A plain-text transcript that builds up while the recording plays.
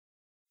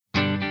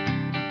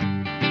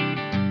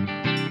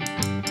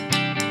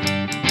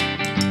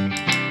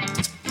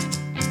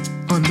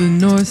On the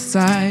north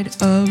side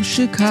of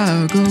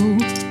Chicago,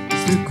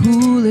 it's the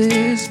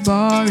coolest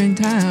bar in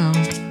town.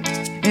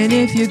 And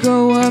if you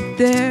go up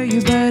there,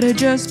 you better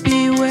just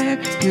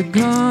beware. You're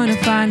gonna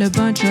find a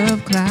bunch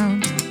of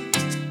clowns.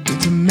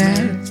 It's a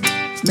mad,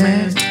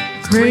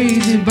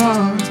 crazy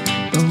bar.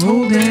 The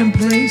whole damn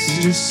place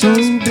is just so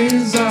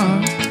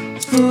bizarre,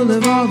 full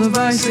of all the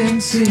vice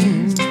and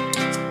sin.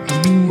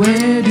 I mean,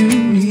 where do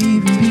we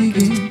even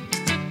begin?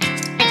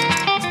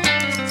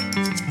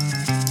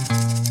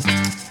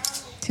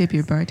 Tip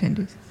your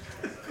bartenders.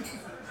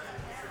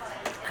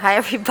 Hi,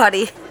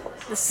 everybody.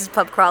 This is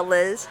Pub Crawl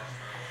Liz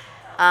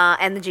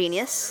and the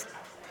Genius.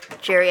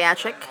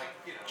 Geriatric.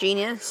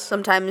 Genius.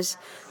 Sometimes,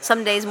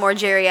 some days more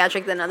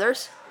geriatric than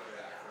others.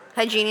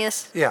 Hi,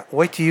 Genius. Yeah,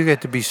 wait till you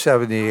get to be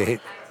 78.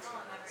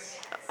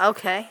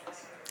 Okay.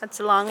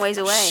 That's a long ways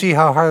away. See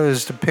how hard it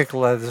is to pick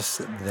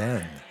lettuce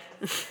then.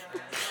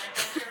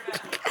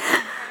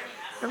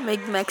 Or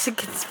make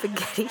Mexican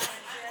spaghetti.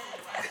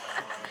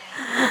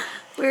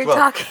 We were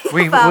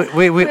talking about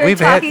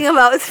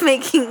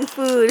making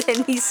food,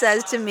 and he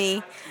says to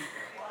me,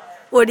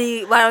 why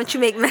don't you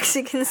make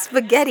Mexican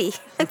spaghetti?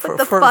 Like, what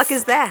the fuck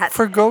is that?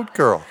 For Goat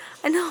Girl.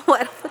 I know,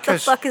 what the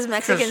fuck is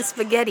Mexican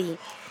spaghetti?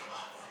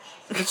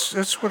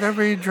 It's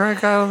whatever you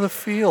drag out of the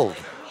field,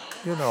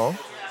 you know.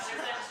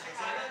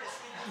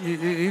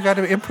 You got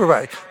to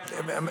improvise.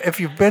 If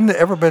you've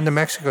ever been to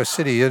Mexico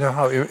City, you know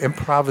how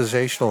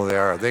improvisational they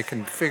are. They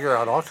can figure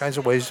out all kinds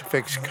of ways to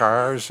fix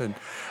cars and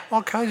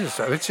all kinds of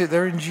stuff.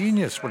 They're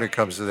ingenious when it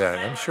comes to that.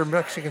 I'm sure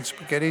Mexican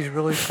spaghetti is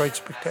really quite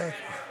spectacular.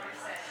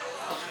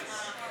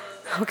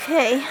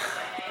 Okay.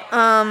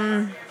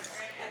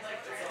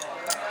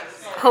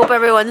 Hope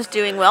everyone's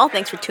doing well.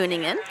 Thanks for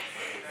tuning in.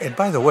 And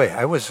by the way,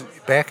 I was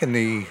back in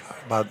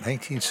about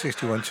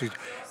 1961,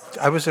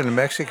 I was in a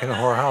Mexican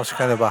whorehouse,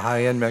 kind of a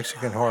high-end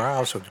Mexican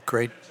whorehouse with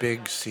great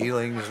big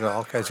ceilings and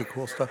all kinds of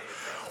cool stuff.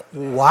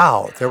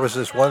 Wow, there was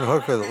this one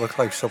hooker that looked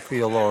like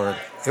Sophia Loren.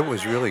 It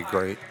was really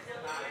great.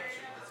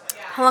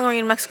 How long were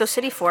you in Mexico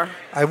City for?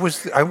 I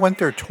went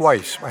there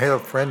twice. I had a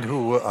friend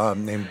who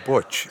named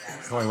Butch,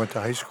 who I went to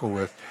high school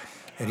with,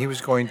 and he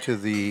was going to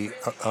the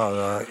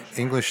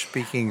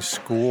English-speaking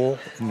school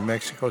in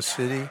Mexico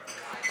City,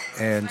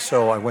 and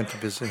so I went to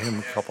visit him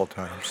a couple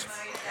times.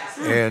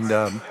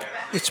 And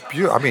it's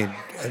beautiful. I mean,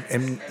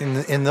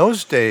 in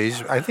those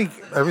days, I think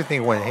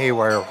everything went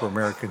haywire for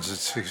Americans in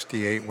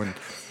 '68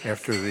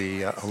 after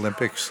the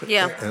Olympics.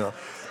 Yeah. You know.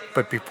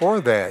 But before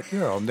that, you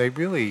know, they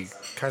really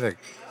kind of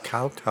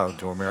kowtowed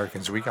to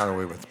Americans. We got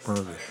away with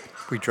murder.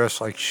 We dressed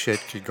like shit,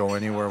 could go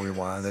anywhere we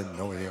wanted,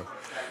 nobody.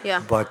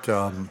 Yeah. But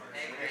then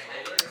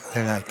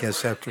I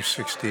guess after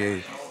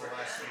 '68,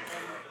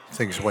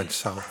 things went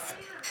south.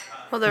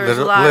 Well, there was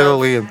a lot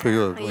literally and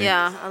figuratively.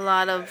 Yeah, a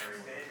lot of.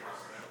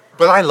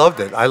 But I loved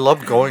it. I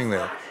loved going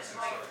there.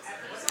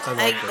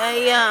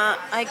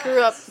 I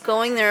grew up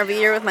going there every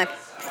year with my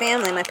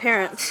family, my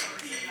parents,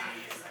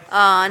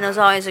 and it was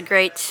always a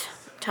great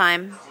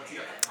time.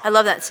 I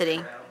love that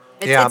city.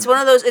 It's one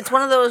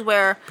of those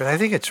where. But I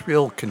think it's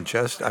real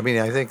congested. I mean,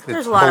 I think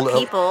there's a lot of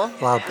people,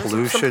 a lot of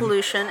pollution, some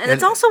pollution, and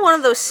it's also one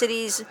of those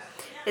cities.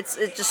 It's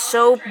just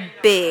so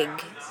big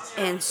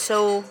and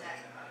so.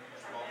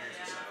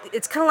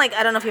 It's kind of like,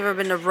 I don't know if you've ever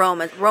been to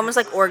Rome. Rome is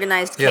like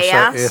organized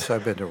chaos. Yes,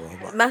 I've been to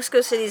Rome.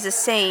 Mexico City is the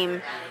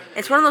same.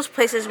 It's one of those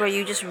places where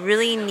you just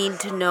really need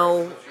to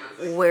know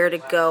where to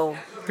go.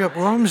 Yeah,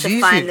 Rome's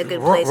easy. Find the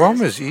good places.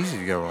 Rome is easy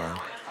to go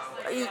around.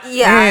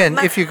 Yeah. And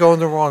if you go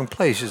in the wrong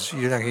places,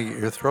 you're not going to get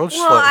your throat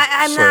slit. Well,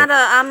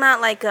 I'm not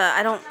like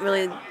I don't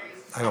really.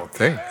 I don't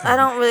think. I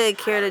don't really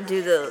care to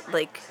do the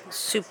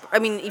super. I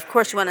mean, of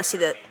course you want to see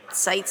the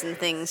sights and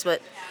things,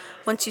 but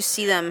once you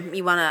see them,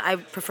 I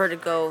prefer to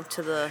go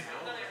to the.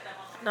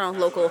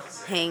 Local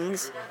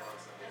hangs.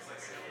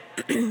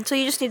 So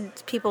you just need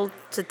people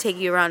to take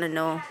you around and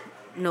know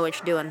what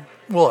you're doing.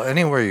 Well,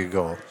 anywhere you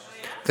go,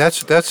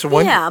 that's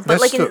one. Yeah, but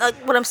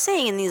what I'm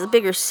saying, in these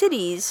bigger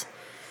cities,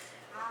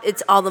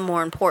 it's all the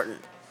more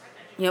important.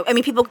 You know, I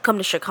mean, people come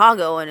to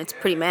Chicago and it's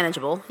pretty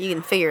manageable. You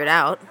can figure it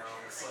out.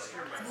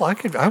 Well, I'm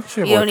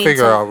sure I would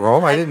figure out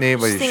Rome. I didn't need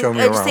anybody to show me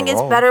around Rome. I just think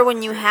it's better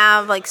when you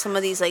have some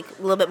of these a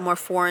little bit more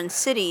foreign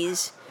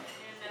cities.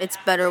 It's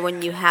better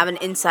when you have an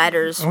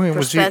insider's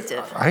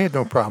perspective. I had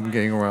no problem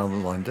getting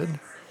around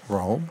London,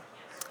 Rome,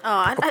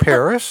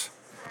 Paris.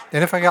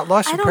 And if I got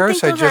lost in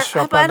Paris, I'd just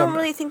jump on I don't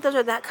really think those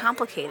are that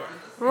complicated.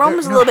 Rome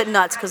is a little bit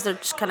nuts because they're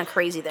just kind of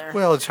crazy there.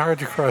 Well, it's hard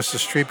to cross the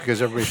street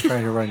because everybody's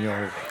trying to run you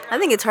over. I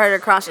think it's harder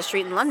to cross the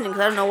street in London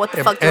because I don't know what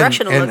the fuck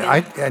direction to look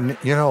in. And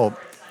you know,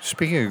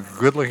 speaking of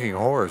good-looking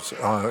whores,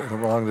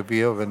 along the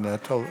Via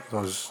Veneto,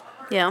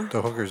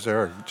 the hookers there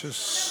are just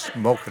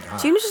smoking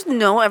hot. Do you just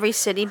know every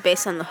city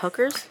based on the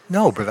hookers?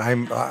 No, but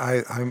I'm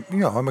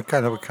a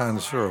kind of a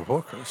connoisseur of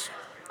hookers.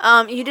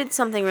 You did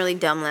something really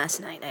dumb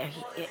last night.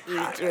 You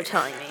were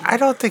telling me. I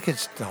don't think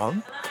it's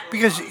dumb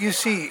because you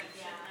see,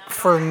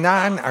 for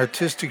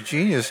non-artistic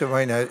genius, it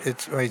might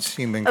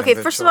seem Okay,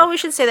 inconventional. first of all, we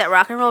should say that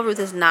Rock and Roll Ruth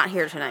is not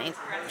here tonight.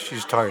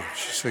 She's tired.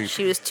 She's sleeping.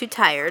 She was too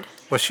tired.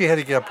 Well, she had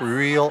to get up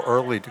real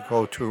early to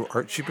go to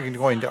art. She's been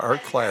going to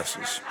art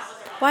classes.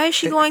 Why is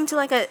she going to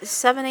like a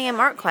 7 a.m.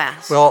 art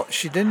class? Well,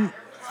 she didn't.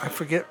 I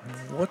forget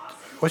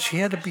what she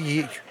had to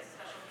be.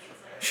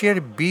 She had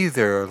to be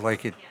there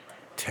like at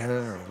 10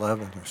 or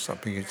 11 or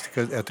something. It's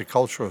because at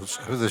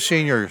the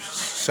senior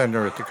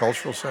center at the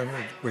cultural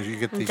center where you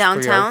get these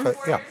Downtown? free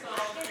art yeah.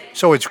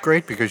 So it's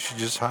great because she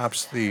just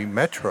hops the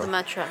metro. The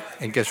Metro.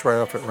 And gets right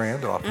off at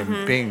Randolph,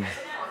 and bing,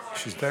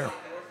 she's there.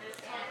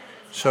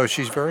 So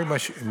she's very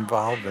much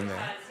involved in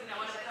that.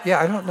 Yeah,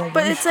 I don't know.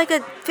 But it's like a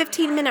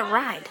 15-minute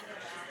ride.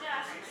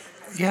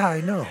 Yeah,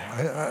 I know.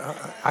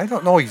 I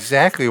don't know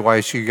exactly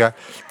why she got.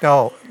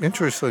 Now,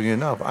 interestingly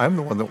enough, I'm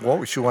the one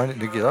that she wanted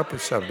to get up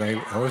at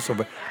 7. I was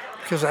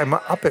because I'm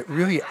up at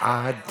really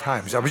odd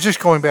times. I was just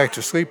going back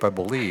to sleep, I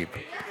believe.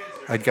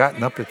 I'd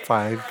gotten up at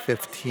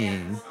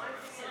 5:15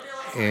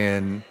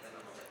 and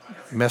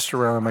messed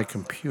around on my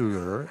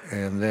computer,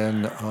 and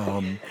then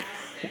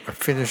I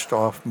finished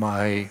off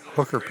my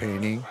hooker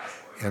painting,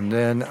 and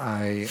then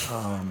I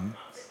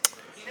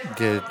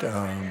did.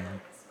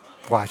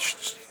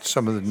 Watched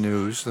some of the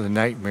news, the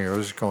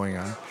nightmares going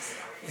on,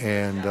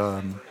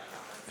 and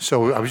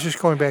so I was just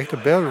going back to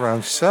bed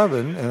around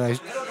 7, and I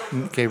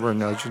gave her a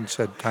nudge and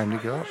said, "Time to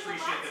get up."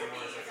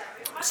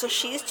 So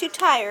she's too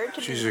tired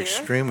to She's be here.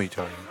 extremely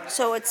tired.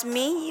 So it's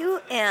me,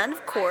 you, and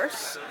of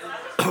course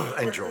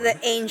And Jordan.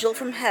 the angel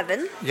from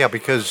heaven. Yeah,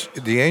 because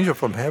the angel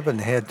from heaven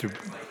had to.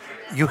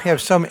 You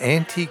have some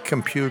antique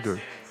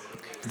computer.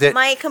 That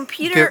My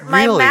computer,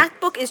 my really-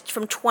 MacBook is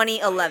from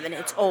 2011.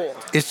 It's old.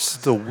 It's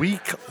the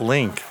weak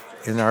link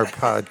in our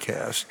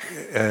podcast,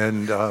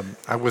 and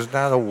I was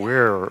not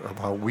aware of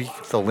how weak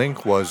the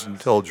link was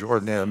until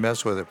Jordan had to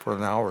mess with it for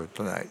an hour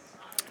tonight.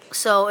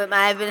 So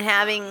I've been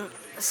having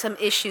some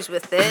issues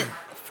with it.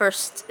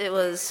 First, it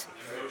was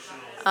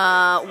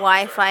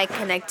Wi-Fi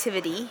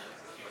connectivity,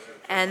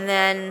 and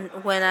then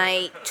when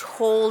I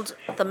told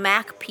the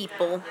Mac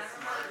people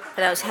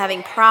that I was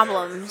having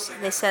problems,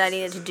 they said I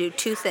needed to do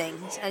 2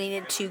 things. I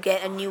needed to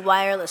get a new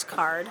wireless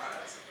card,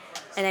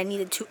 and I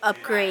needed to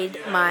upgrade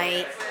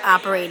my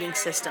operating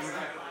system.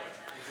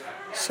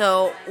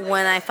 So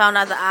when I found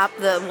out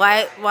the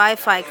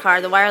Wi-Fi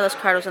card, the wireless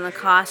card was going to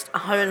cost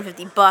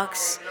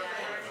 $150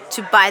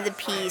 to buy the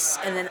piece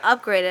and then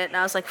upgrade it, and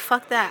I was like,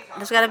 fuck that.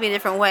 There's got to be a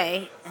different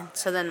way. And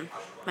so then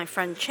my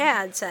friend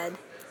Chad said,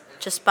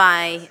 just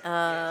buy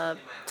a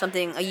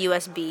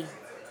USB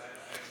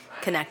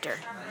connector.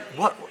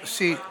 What?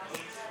 See,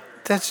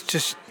 that's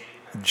just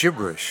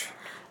gibberish.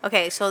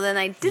 Okay, so then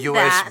I did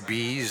that.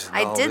 USBs. And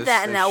I all did this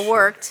that, and that shit.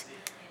 worked.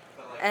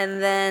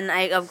 And then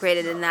I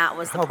upgraded, and that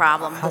was the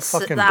problem. How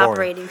fucking the boring.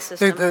 operating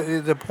system.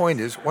 The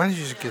point is, why don't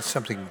you just get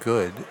something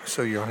good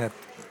so you don't have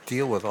to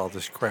deal with all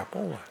this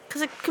crapola?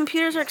 Because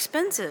computers are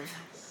expensive.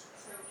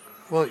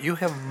 Well, you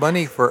have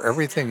money for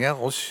everything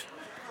else.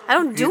 I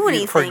don't do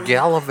anything. For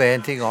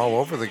gallivanting all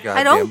over the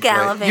goddamn don't place.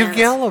 gallivant. You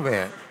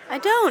gallivant. I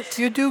don't.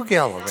 You do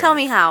gallivant. Tell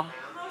me how.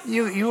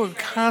 You are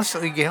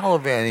constantly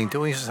gallivanting,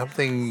 doing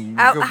something.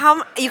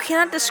 How you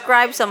cannot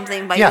describe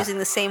something by Yeah. using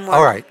the same word.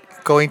 All right,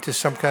 going to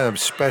some kind of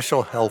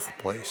special health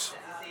place.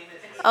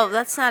 Oh,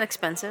 that's not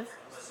expensive.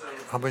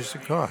 How much does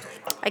it cost?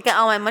 I got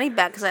all my money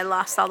back because I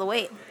lost all the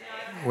weight.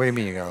 What do you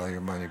mean you got all your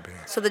money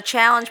back? So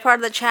part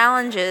of the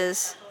challenge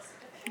is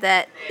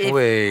that if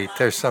Wait,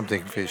 there's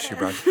something fishy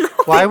about it.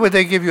 Why would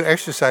they give you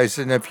exercise,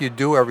 and if you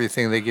do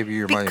everything, they give you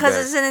your money back? because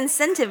it's an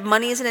incentive.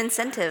 Money is an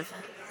incentive.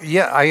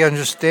 Yeah, I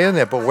understand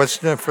that, but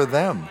what's in it for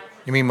them?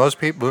 You mean most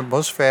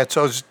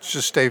fatsos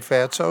just stay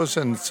fatsos,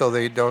 and so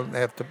they don't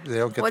get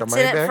What's their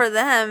money in it back? for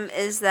them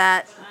is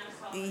that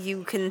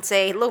you can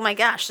say, "Look, my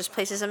gosh, this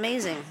place is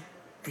amazing."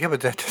 Yeah,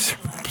 but that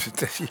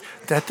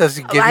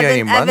doesn't give you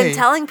any money. I've been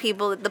telling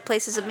people that the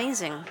place is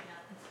amazing,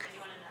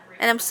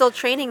 and I'm still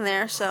training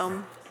there.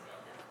 So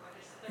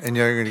And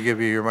they're going to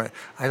give you your money.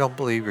 I don't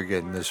believe you're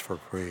getting this for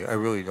free. I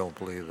really don't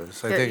believe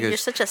this. I think you're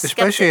it's such a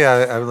especially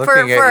skeptic. I'm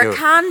looking at For you. a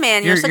con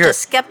man, you're such a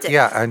skeptic.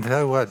 Yeah, and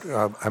tell you what,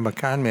 I'm a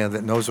con man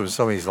that knows when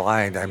somebody's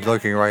lying. I'm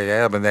looking right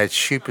at him, and that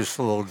sheepish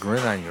little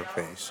grin on your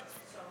face.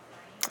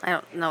 I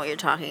don't know what you're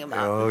talking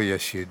about. Oh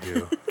yes, you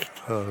do.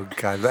 Oh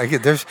God,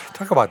 there's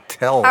talk about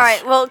tells. All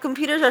right. Well,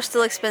 computers are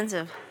still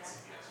expensive.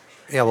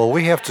 Yeah, well,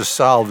 we have to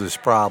solve this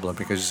problem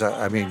because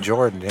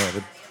Jordan had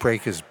to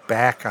break his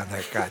back on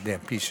that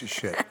goddamn piece of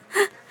shit.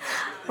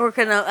 I'm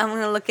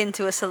gonna look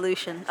into a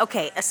solution.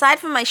 Okay. Aside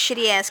from my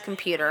shitty ass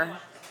computer,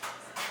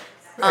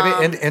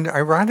 and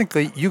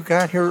ironically, you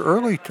got here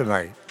early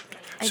tonight.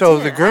 I So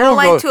did. the girl I don't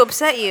like goes, to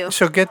upset you.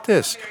 So get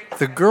this: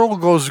 the girl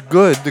goes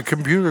good, the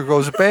computer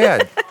goes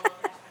bad.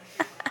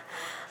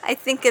 I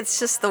think it's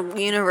just the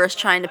universe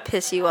trying to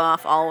piss you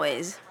off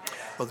always.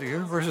 Well, the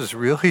universe is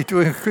really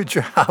doing a good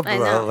job I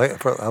know.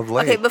 of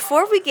late. Okay,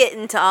 before we get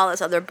into all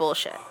this other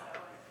bullshit,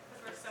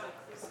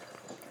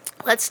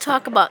 let's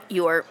talk about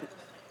your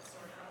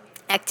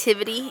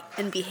activity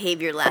and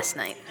behavior last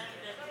night.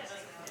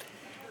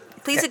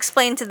 Please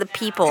explain to the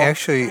people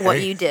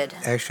what you did.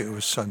 Actually, it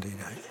was Sunday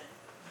night.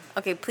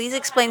 Okay, please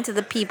explain to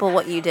the people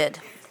what you did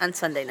on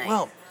Sunday night.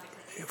 Well,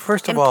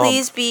 first of and all,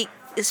 please be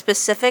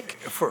specific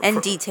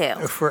and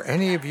detailed. For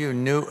any of you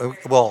new,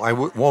 well, I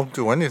won't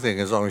do anything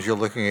as long as you're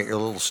looking at your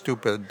little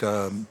stupid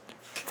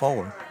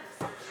phone.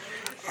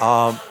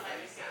 I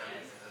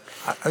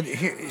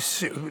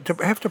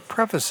have to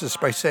preface this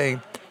by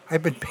saying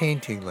I've been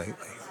painting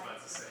lately.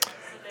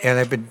 And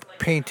I've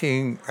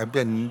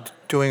been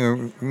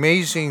doing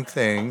amazing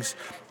things,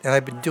 and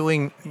I've been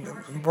doing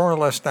more or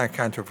less not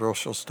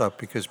controversial stuff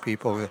because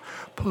people go,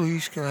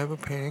 please, can I have a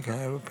painting, can I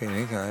have a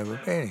painting, can I have a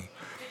painting?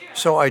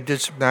 So I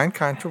did some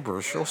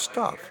non-controversial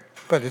stuff,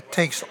 but it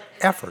takes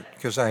effort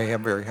because I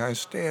have very high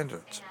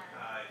standards.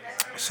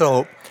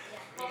 So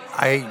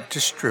I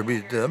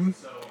distributed them,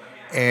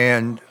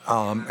 and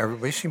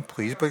everybody seemed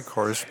pleased, but of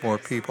course more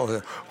people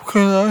said,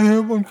 can I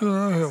have one, can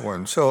I have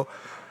one? So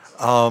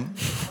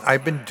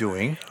I've been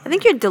doing. I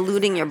think you're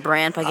diluting your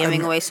brand by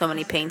giving away so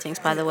many paintings,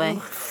 by the way.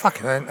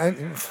 Fuck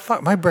it.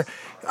 Fuck my brand.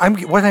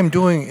 What I'm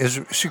doing is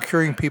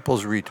securing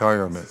people's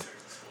retirement.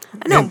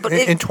 I know, but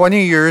in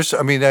 20 years,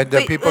 I mean, that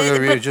people are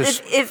going to be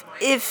just. If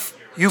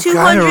you've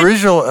got an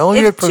original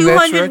Elliot from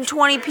that stretch. If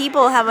 220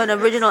 people have an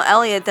original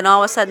Elliot, then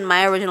all of a sudden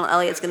my original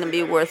Elliot's going to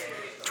be worth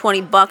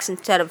 $20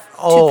 instead of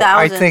 $2,000.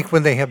 I think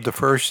when they have the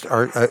first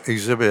art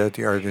exhibit at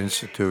the Art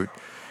Institute,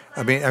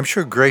 I mean, I'm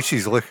sure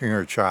Gracie's licking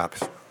her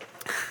chops.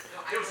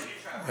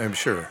 I'm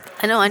sure.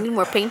 I know. I need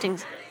more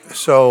paintings.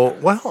 So,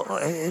 well,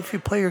 if you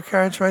play your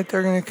cards right,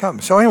 they're going to come.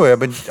 So anyway,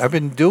 I've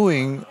been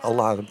doing a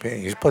lot of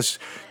paintings. Plus,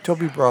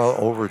 Toby brought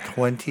over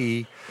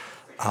 20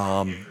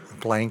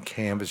 blank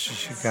canvases.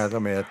 She got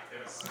them at.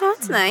 Oh,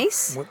 that's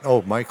nice.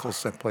 Oh,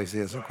 Michael's that place. He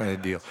has some kind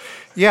of deal.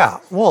 Yeah.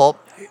 Well,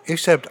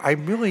 except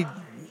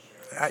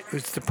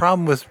it's the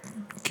problem with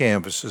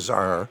canvases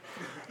are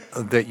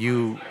that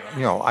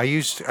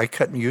I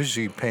cut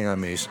usually paint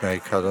on masonite. I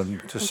cut them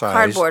to size.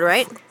 Cardboard,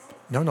 right?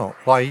 No.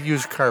 Well, I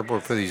use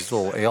cardboard for these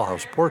little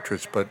alehouse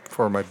portraits, but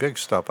for my big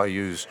stuff, I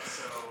use,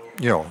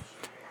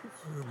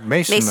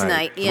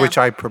 masonite, yeah. which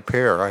I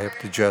prepare. I have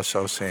to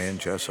gesso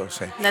sand.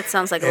 That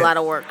sounds like a lot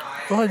of work.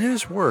 Well, it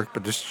is work,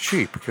 but it's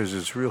cheap because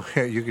it's really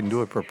you can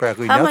do it for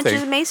practically How nothing.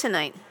 much is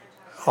masonite?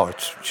 Oh,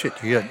 it's shit.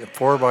 You get a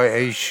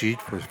 4x8 sheet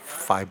for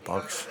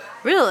 $5.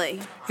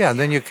 Really? Yeah, and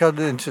then you cut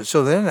it into.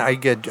 So then I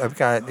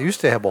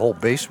used to have a whole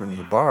basement in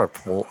the bar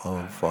full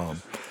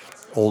of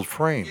old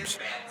frames.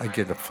 I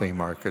get at flea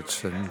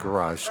markets and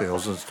garage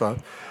sales and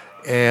stuff.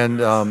 And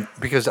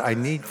because I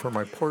need, for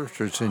my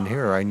portraits in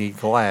here, I need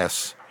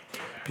glass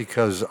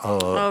because,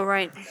 oh,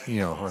 right.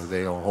 Or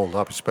they don't hold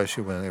up,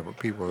 especially when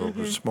people are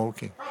over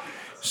smoking.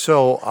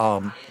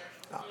 So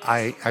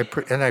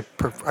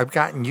I've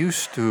gotten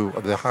used to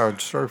the hard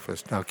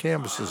surface. Now,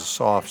 canvas is a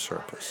soft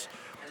surface.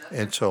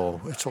 And so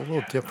it's a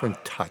little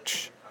different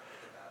touch.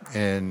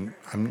 And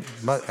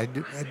I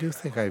do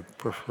think I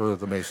prefer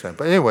the masonite.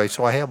 But anyway,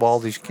 so I have all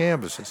these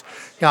canvases.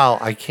 Now,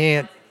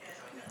 they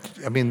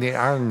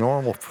are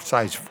normal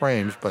size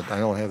frames, but I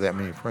don't have that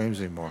many frames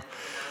anymore.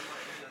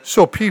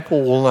 So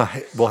people will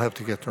have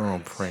to get their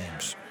own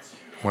frames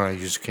when I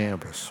use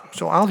canvas.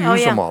 So I'll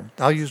use them all.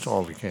 I'll use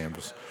all the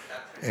canvas.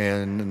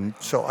 And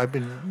so I've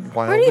been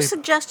wildly... Where do you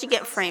suggest you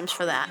get frames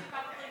for that?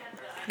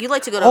 You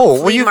like to go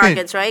to flea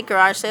markets, right?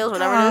 Garage sales,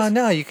 whatever it is?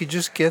 No, you could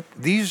just get...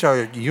 These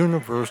are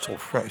universal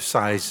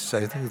sizes.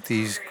 I think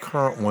these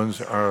current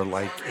ones are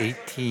like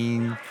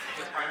 18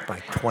 by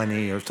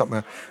 20 or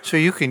something. So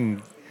you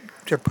can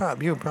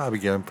probably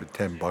get them for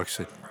 $10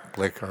 at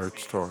Blick Art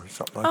Store or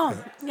something like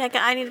that. Oh, yeah,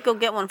 I need to go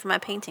get one for my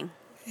painting.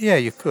 Yeah,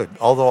 you could.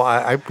 Although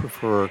I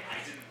prefer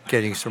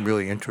getting some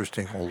really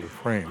interesting older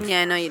frames.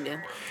 Yeah, I know you do.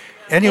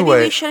 Anyway,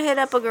 maybe we should hit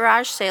up a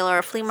garage sale or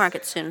a flea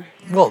market soon.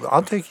 Well,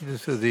 I'll take you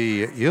to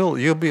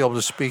you'll be able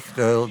to speak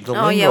the lingo.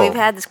 Oh yeah, we've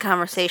had this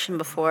conversation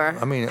before.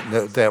 I mean,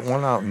 that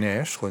one out in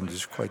Ashland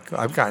is quite good.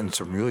 I've gotten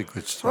some really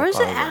good stuff. Where is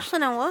it?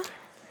 Ashland and what?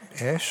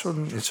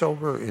 Ashland, it's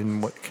over in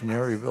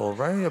Canaryville,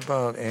 right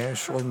about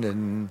Ashland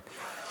and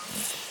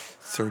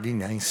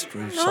 39th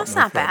Street. No, that's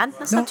not bad.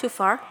 That's not too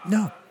far.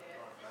 No.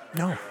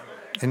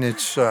 And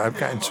it's I've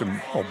gotten some.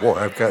 Oh boy,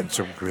 Have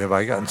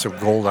I gotten some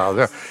gold out of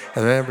there?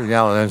 And then every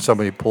now and then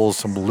somebody pulls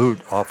some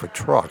loot off a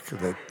truck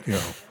that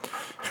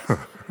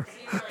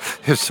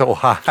it's so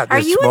hot. Are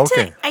you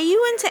smoking. Are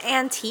you into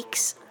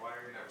antiques?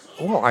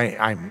 Well,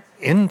 I'm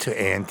into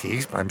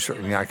antiques, but I'm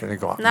certainly not going to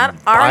go out and buy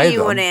them. Are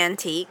you an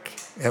antique?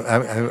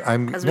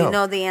 Because we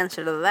know the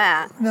answer to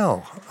that.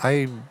 No, are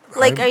you?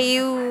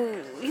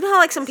 You know how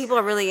like some people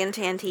are really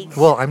into antiques?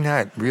 Well, I'm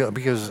not real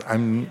because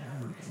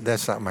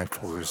that's not my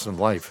focus in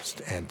life, is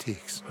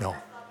antiques. No.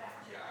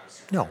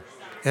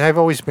 And I've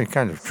always been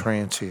kind of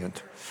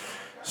transient.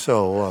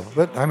 So,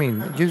 but I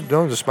mean, you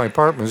notice my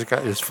apartment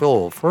is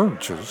full of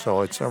furniture,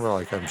 so it's never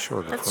like I'm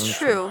short of furniture. That's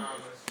true.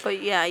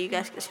 But yeah, you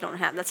guys don't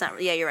have, that's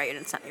not, yeah, you're right,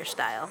 it's not your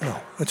style.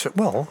 No,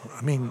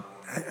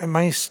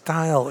 my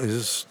style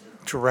is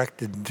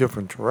directed in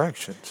different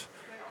directions.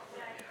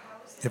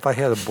 If I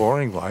had a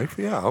boring life,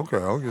 yeah, okay,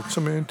 I'll get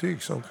some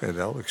antiques. Okay,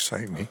 that'll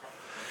excite me.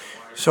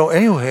 So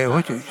anyway,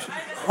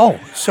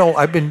 So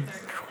I've been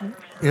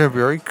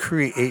very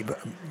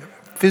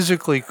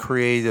physically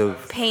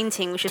creative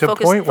Painting. We should to the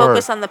focus point where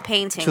focus on the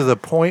painting. to the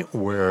point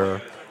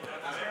where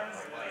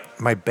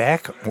my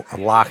back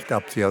locked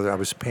up I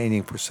was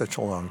painting for such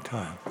a long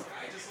time.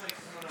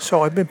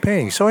 So I've been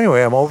painting. So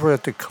anyway, I'm over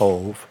at the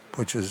Cove,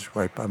 which is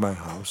right by my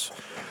house.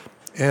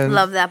 And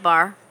Love that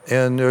bar.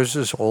 And there's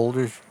this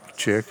older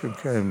chick,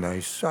 kind of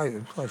nice. I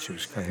thought she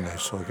was kind of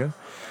nice looking.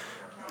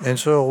 And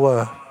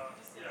so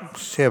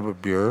she have a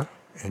beer,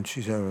 and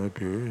she's having a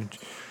beer. And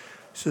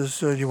she says,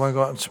 "Do you want to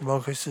go out and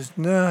smoke?" I says,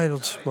 "No, I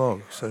don't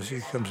smoke." So she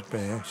comes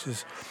back. She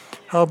says,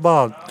 "How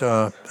about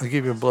I'll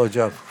give you a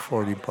blowjob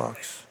for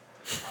 $40?"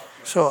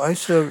 So I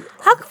said,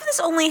 How come this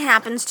only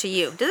happens to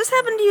you? Does this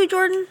happen to you,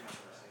 Jordan?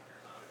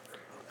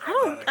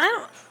 I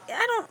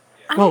don't.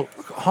 "Well,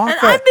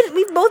 Hawkeye."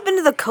 We've both been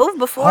to the Cove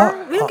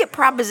before. We don't get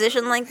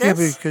propositioned like Yeah,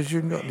 this. because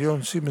you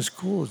don't seem as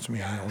cool as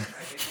me.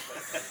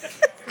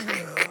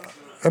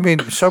 I mean,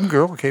 some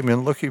girl came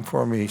in looking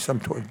for me.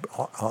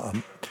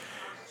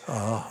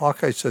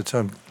 Hawkeye said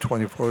some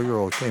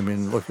 24-year-old came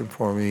in looking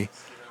for me,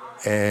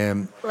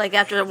 and Like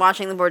after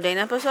watching the Bourdain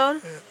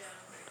episode.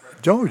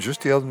 no,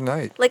 just the other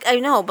night. Like I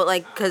know, but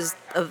like because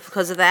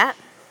of that.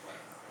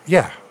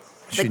 Yeah,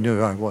 she Like- knew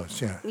who I was.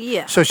 Yeah.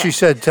 Yeah, So she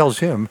okay. tells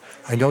him,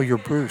 "I know you're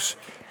Bruce."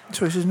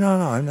 So he says, "No,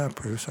 I'm not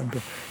Bruce. I'm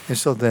Bill." And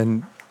so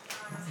then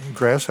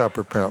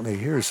Grasshopper apparently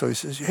hears. So he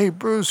says, "Hey,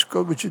 Bruce,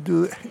 go would you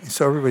do that?"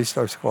 So everybody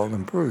starts calling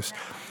him Bruce.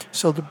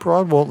 So the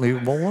broad won't leave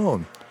him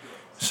alone.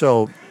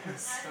 So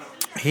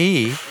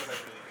she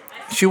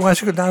wants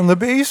to go down in the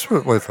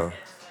basement with him.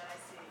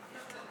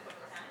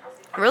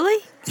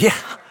 Really? Yeah.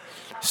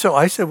 So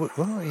I said, well,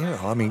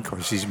 I mean, of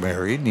course he's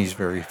married and he's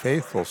very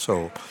faithful.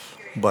 So,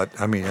 but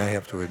I mean, I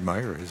have to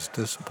admire his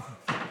discipline.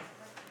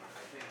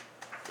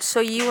 So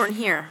you weren't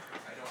here.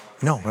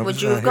 No, I Would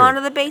was you not have gone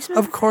here. to the basement?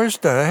 Of course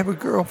not. I have a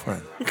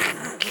girlfriend.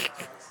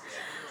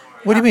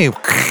 What do you mean?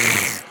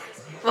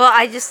 Well,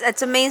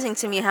 it's amazing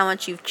to me how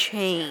much you've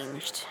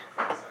changed.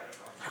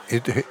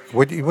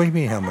 What do you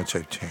mean how much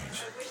I've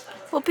changed?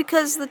 Well,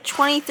 because the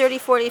 20, 30,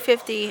 40,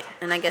 50,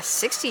 and I guess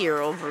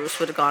 60-year-old Bruce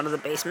would have gone to the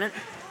basement.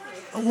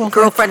 Well,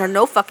 Girlfriend or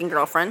no fucking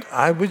girlfriend.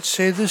 I would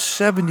say the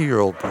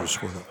 70-year-old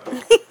Bruce would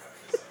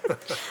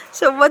have.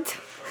 So what?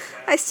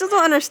 I still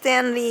don't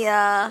understand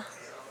the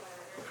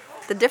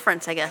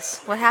difference, I guess.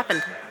 What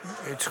happened?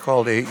 It's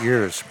called 8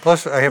 years.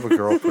 Plus, I have a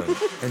girlfriend,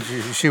 and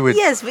she would.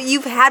 Yes, but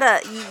you've had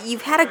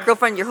a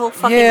girlfriend your whole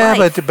fucking Yeah,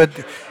 life.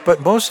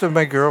 but most of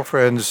my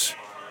girlfriends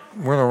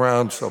weren't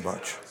around so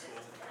much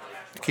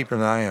to keep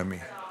an eye on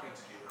me.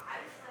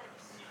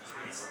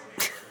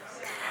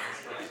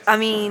 I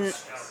mean,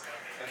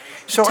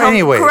 So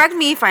anyway, correct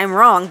me if I'm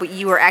wrong, but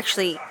you were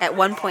actually at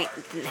one point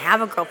didn't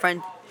have a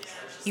girlfriend.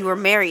 You were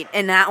married,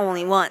 and not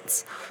only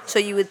once. So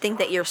you would think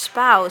that your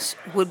spouse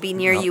would be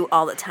near you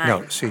all the time.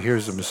 no. See,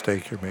 here's the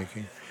mistake you're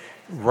making.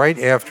 Right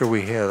after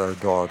we had our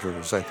daughter,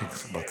 was I think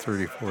about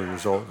 34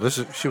 years old.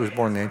 She was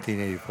born in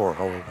 1984.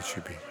 How old would she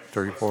be?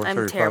 34, I'm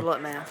 35? terrible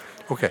at math.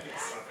 Okay,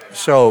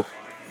 so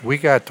we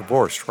got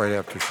divorced right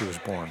after she was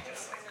born.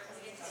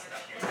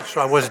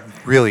 So I wasn't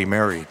really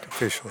married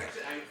officially.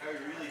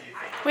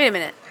 Wait a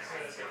minute.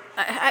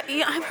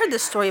 I've heard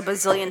this story a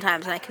bazillion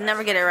times, and I can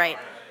never get it right.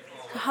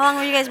 So how long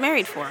were you guys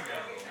married for?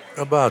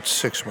 About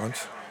 6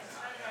 months,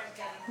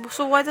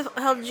 So why the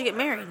hell did you get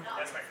married?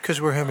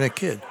 because we're having a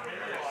kid.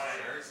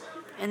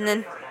 And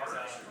then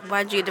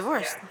why did you get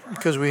divorced?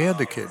 Because we had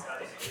the kid.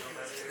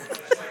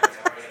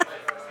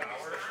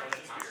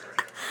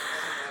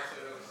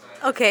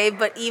 Okay,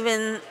 but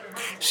even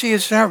See,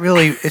 it's not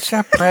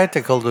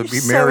practical to be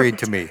So- married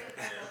to me.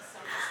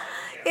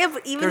 yeah,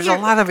 but even There's a lot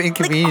of Like all of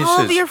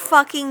inconveniences. your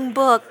fucking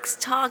books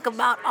talk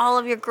about all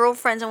of your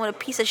girlfriends and what a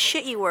piece of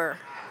shit you were.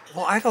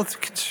 Well, I don't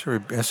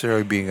consider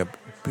necessarily being a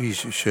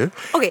piece of shit.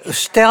 Okay,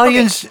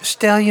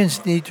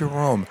 Stallions need to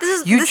roam.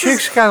 This You is-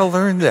 chicks got to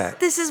learn that.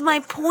 This is my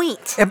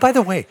point. And by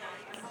the way,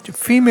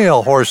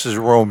 female horses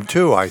roam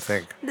too, I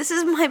think. This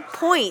is my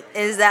point.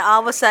 Is that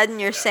all of a sudden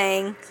you're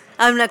saying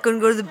I'm not going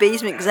to go to the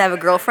basement because I have a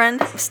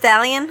girlfriend,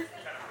 Stallion?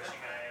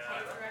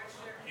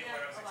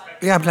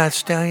 Yeah, I'm not a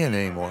stallion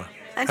anymore.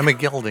 I'm a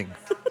gelding.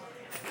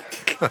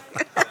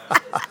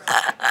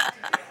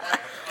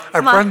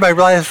 I've run my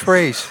last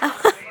race.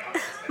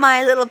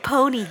 My Little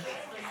Pony.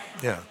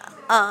 Yeah.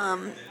 All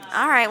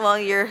right, well,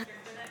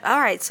 all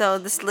right, so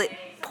this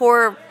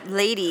poor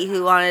lady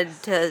who wanted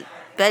to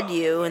bed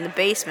you in the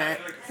basement.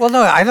 Well,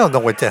 no, I don't know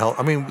what the hell.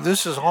 I mean,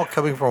 this is all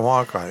coming from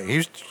Hawkeye.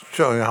 He's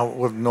showing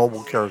what a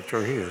noble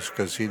character he is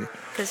because he.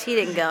 Because he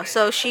didn't go.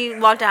 So she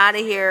walked out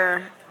of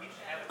here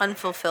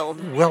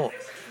unfulfilled. Well,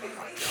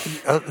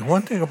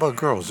 one thing about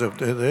girls, if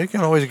they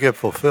can always get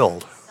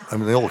fulfilled. I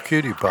mean, the old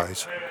cutie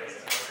pies.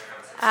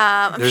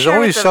 There's sure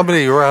always the-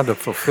 somebody around to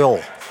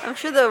fulfill, I'm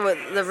sure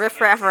the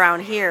riffraff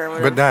around here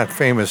would but not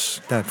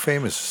famous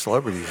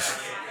celebrities.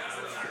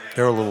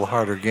 They're a little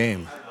harder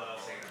game.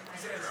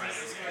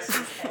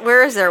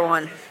 Where is there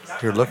one?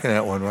 You're looking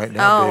at one right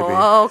now, baby.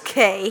 Oh,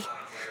 okay.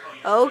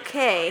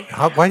 Okay.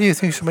 Why do you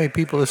think so many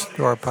people listen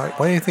to our podcast?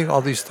 Why do you think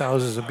all these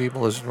thousands of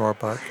people listen to our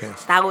podcast?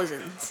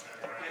 Thousands.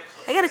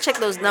 I gotta check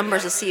those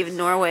numbers to see if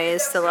Norway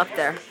is still up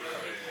there.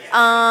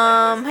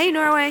 Hey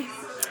Norway.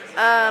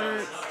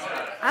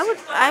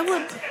 I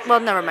would. Well,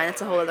 never mind.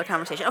 It's a whole other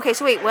conversation. Okay,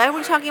 so wait. Why are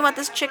we talking about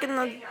this chick in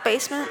the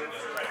basement?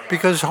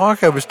 Because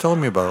Hawkeye was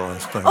telling me about it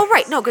last time. Oh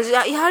right, no. Because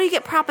how do you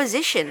get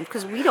proposition?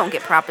 Because we don't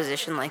get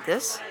proposition like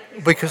this.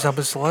 Because I'm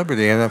a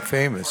celebrity and I'm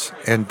famous,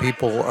 and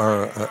people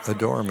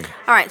adore me.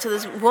 All right. So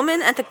this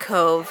woman at the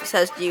Cove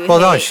says to you. Well,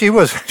 hey,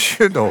 no, she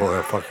didn't know who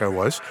the fuck I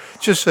was.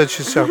 Just said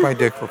she'd suck my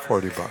dick for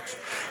 $40.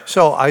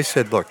 So I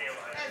said, look,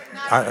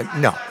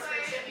 no,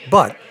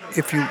 but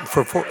if you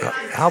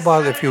how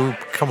about if you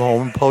come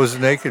home and pose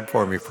naked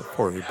for me for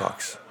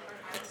 $40?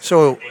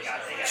 So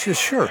she said,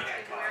 sure.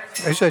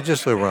 I said,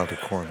 just live around the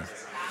corner.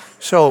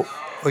 So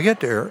we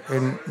get there,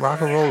 and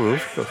Rock and Roll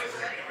Ruth goes,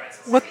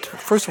 what?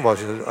 First of all,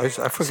 she said, I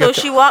forget.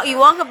 So you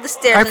walk up the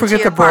stairs. I into forget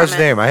your the broad's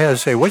apartment. name. I had to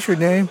say, what's your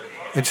name?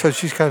 And so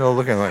she's kind of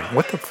looking like,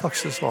 what the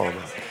fuck's this all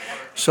about?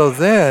 So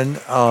then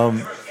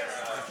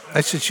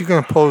I said, she's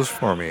going to pose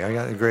for me. I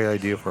got a great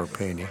idea for a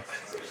painting.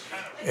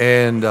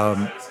 And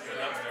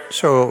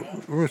so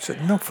Ruth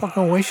said, no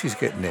fucking way she's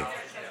getting naked.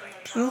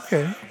 I said,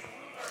 okay.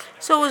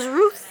 So was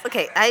Ruth?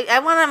 Okay, I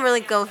want to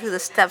really go through the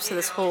steps of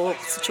this whole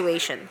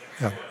situation.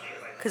 Yeah.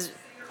 Because,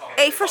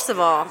 hey, first of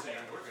all,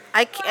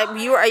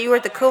 you were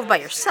at the Cove by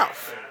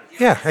yourself.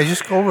 Yeah, I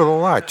just go over a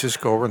lot.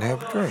 Just go over and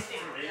have a drink.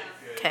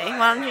 Okay,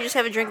 why don't you just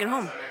have a drink at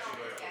home?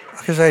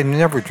 Because I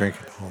never drink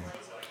at home.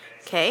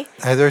 Okay.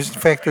 In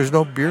fact, there's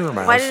no beer in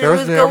my Why house. didn't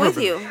Ruth go with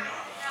you?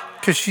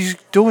 Because she's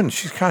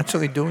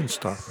constantly doing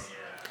stuff.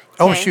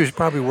 Oh, Okay. she was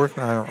probably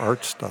working on her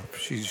art stuff.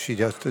 She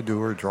has to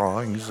do her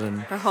drawings and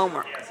Her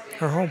homework.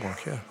 her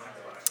homework, yeah.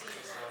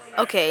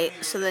 Okay,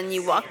 so then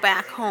you walk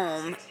back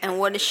home, and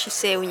what does she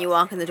say when you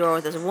walk in the door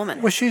with this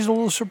woman? Well, she's a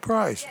little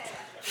surprised.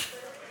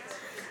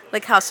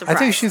 Like how surprised? I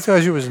think she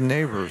thought she was a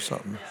neighbor or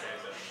something.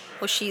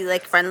 Was she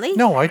like friendly?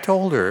 No, I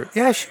told her.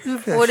 Yeah, she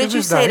was. What she did you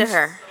was say to nice.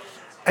 her?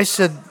 I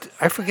said,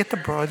 I forget the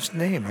broad's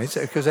name. I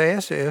said, because I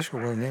asked her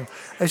what her name.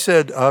 I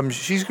said,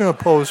 she's going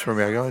to pose for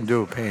me. I'm going to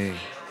do a painting.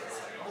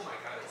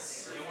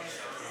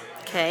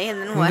 Okay,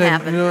 and then what and then,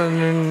 happened?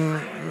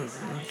 And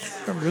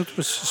then Ruth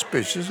was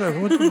suspicious. I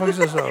said, what the fuck is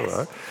this all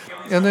about?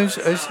 And then I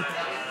said,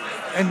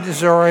 and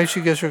is it all right if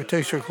she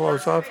takes her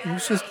clothes off? And he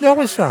says, no,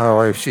 it's not all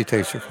right if she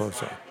takes her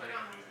clothes off.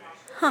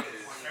 Huh.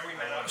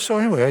 So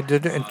anyway, I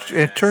did it, and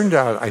it turned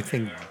out, I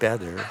think,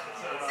 better.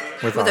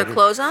 With her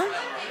clothes on?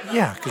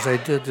 Yeah, because I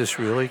did this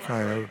really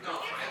kind of...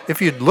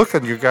 If you'd look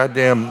at your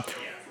goddamn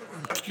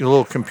your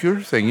little computer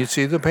thing, you'd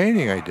see the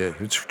painting I did.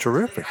 It's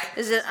terrific.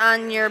 Is it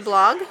on your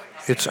blog?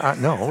 It's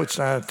no, it's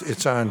not.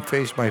 It's on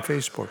my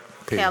Facebook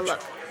page. Okay, I'll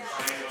look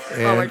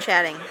And while we're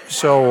chatting.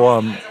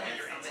 So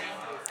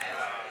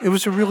it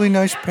was a really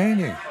nice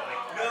painting.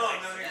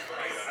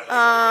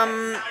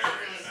 And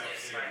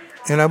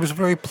I was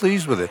very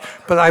pleased with it.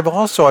 But I've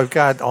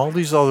got all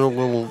these other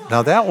little...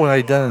 Now, that one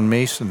I done in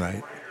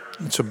Masonite.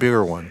 It's a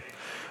bigger one.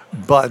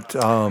 But...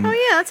 Oh,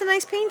 yeah, that's a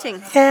nice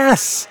painting.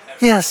 Yes,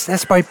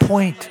 that's my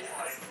point.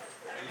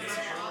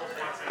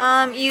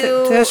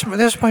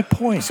 That's my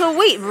point. So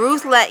wait,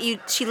 Ruth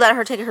she let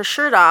her take her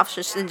shirt off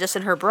just in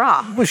her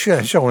bra. Well,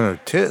 she's showing her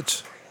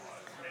tits.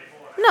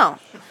 No.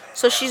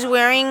 So she's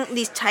wearing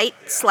these tight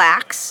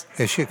slacks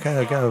Yeah, she kind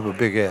of a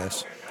big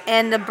ass.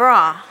 and a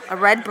bra, a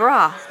red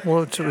bra.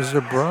 Well, it was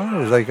a bra. It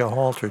was like a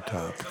halter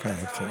top kind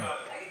of thing.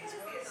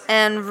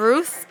 And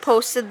Ruth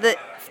posted the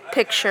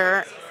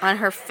picture on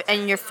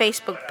your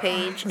Facebook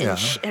page, and Yeah.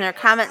 and her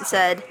comment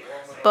said,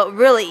 "But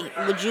really,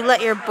 would you let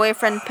your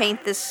boyfriend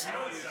paint this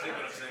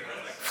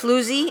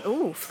floozy?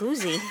 Ooh,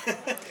 floozy."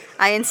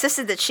 I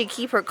insisted that she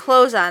keep her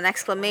clothes on!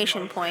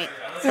 Exclamation point.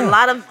 Yeah. A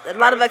lot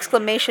of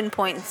exclamation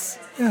points.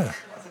 Yeah.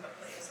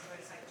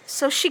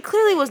 So she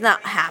clearly was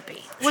not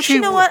happy. Which, She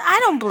you know wa- what? I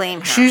don't blame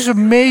her. She's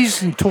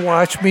amazing to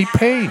watch me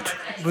paint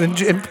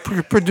and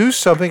produce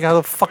something out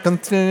of fucking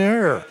thin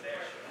air.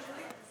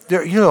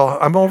 There,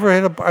 I'm over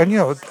at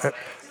a,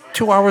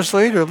 2 hours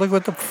later, look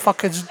what the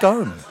fuck it's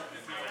done.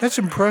 That's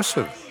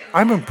impressive.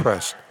 I'm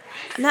impressed.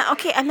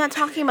 I'm not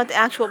talking about the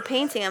actual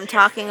painting. I'm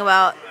talking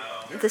about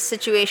the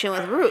situation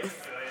with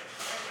Ruth.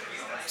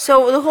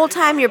 So the whole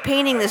time you're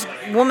painting this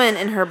woman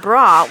in her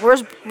bra,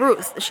 where's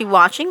Ruth? Is she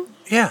watching?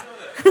 Yeah.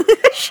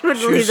 She would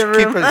She leave was the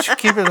room.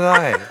 keeping an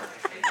eye.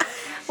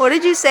 What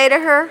did you say to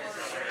her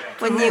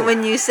when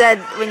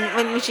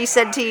she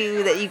said to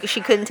you that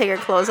she couldn't take her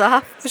clothes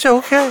off? I said,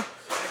 okay.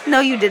 No,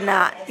 you did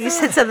not. You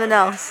said something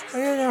else. I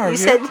didn't argue.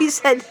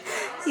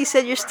 You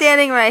said you're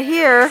standing right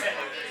here.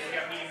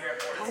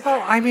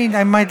 Well, I mean,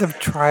 I might have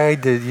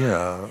tried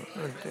to,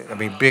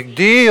 big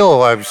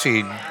deal. I've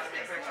seen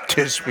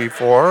tits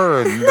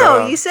before. And,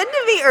 No, you said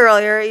to me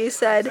earlier, you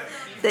said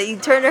that you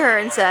turned to her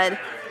and said,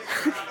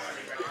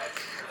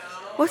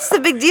 "What's the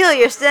big deal?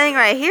 You're standing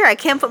right here. I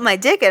can't put my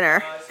dick in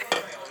her."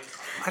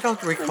 I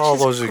don't recall Which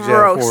is those exact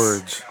gross.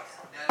 words.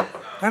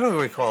 I don't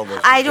recall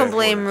those. I don't exact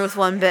blame words. Ruth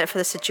one bit for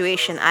the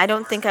situation. I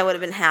don't think I would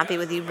have been happy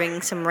with you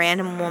bringing some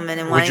random woman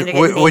and wanting to get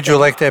naked. Would you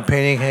like that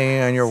painting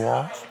hanging on your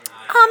wall?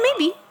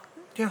 Maybe.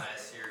 Yeah.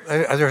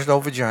 There's no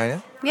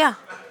vagina. Yeah,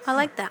 I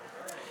like that.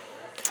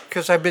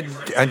 Because I've been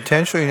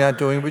intentionally not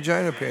doing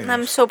vagina paintings.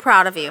 I'm so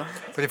proud of you.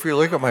 But if you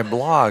look at my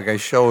blog, I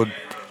showed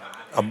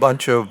a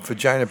bunch of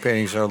vagina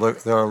paintings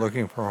that are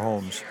looking for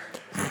homes.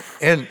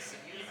 And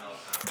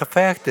the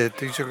fact that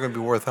these are going to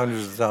be worth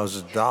hundreds of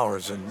thousands of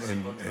dollars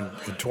in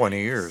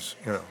 20 years,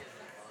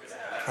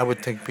 I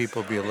would think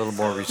people would be a little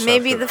more receptive.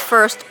 Maybe the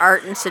first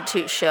Art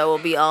Institute show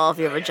will be all of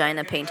your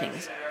vagina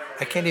paintings.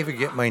 I can't even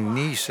get my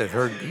niece at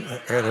her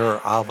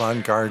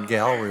avant-garde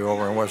gallery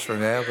over on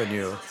Western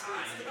Avenue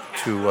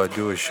to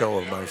do a show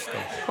of my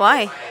stuff.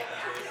 Why?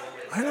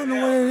 I don't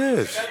know what it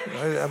is.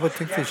 I would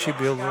think that she'd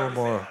be a little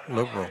more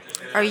liberal.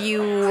 Are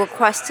you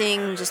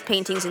requesting just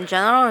paintings in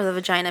general or the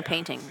vagina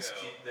paintings?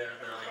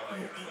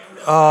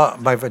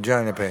 My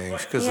vagina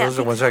paintings, because Yeah, those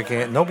are the ones I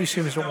can't. Nobody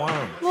seems to want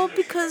them. Well,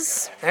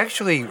 because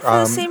Actually, for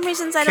the same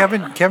reasons I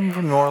don't... Kevin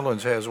from New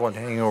Orleans has one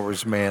hanging over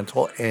his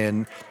mantle,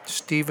 and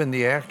Steven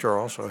the actor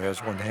also has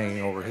one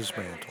hanging over his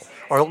mantle.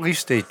 Or at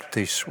least they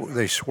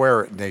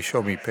swear it and they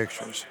show me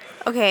pictures.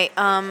 Okay,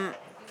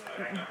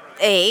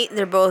 A,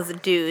 they're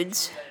both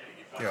dudes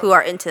Yeah. who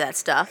are into that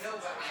stuff.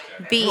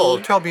 B, No,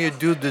 tell me a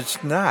dude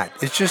that's not.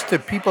 It's just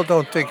that people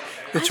don't think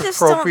it's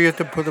just appropriate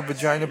to put a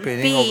vagina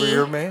painting over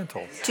your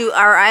mantle.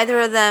 are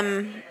either of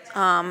them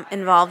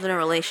involved in a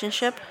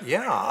relationship?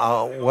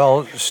 Yeah,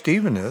 well,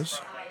 Steven is.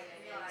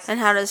 And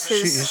how does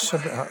She's a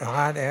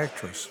hot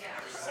actress.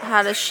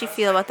 how does she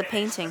feel about the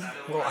painting?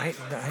 Well,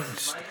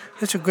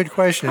 that's a good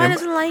question. Why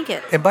doesn't like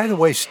it? And by the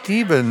way,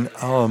 Steven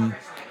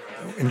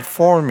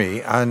informed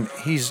me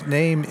his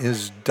name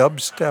is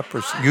Dubstep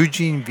or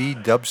Eugene V.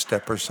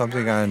 Dubstep or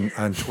something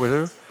on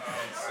Twitter.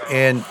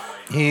 And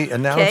he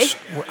announced,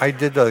 I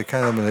did a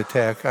kind of an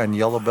attack on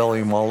Yellow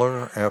Belly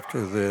Mueller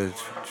after the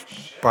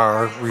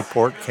Barr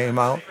report came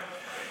out.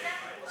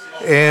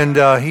 And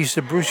he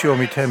said, Bruce, you owe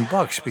me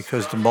 $10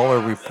 because the Mueller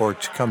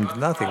reports come to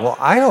nothing. Well,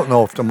 I don't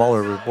know if the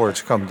Mueller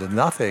reports come to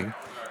nothing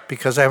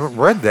because I haven't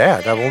read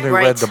that. I've only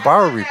read the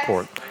Barr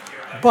report.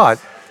 But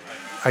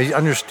I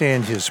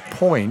understand his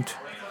point,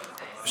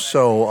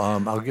 so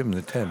I'll give him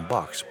the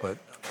 $10. But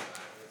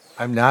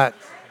I'm not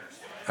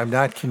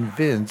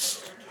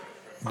convinced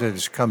that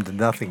it's come to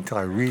nothing till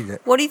I read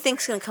it. What do you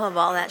think's going to come of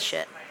all that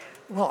shit?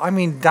 Well, I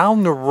mean,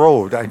 down the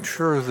road, I'm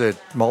sure that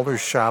Mueller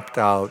shopped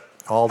out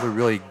all the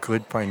really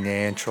good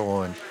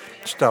financial and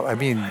stuff. I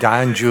mean,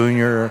 Don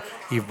Jr.,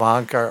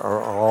 Ivanka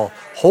are all.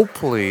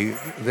 Hopefully,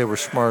 they were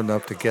smart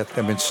enough to get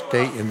them in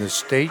the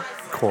state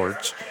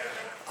courts,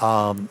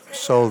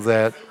 so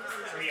that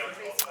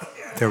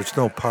there was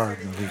no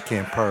pardon. You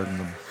can't pardon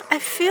them. I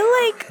feel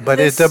like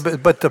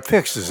But the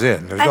fix is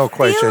in. There's no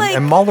question. like,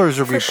 and Mueller's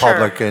a for sure.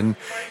 Republican.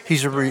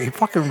 He's a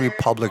fucking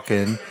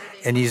Republican,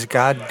 and he's a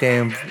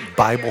goddamn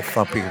Bible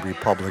thumping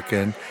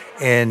Republican.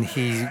 And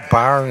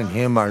Barr and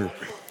him are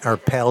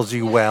palsy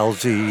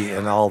walsy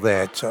and all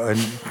that. So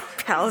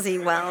palsy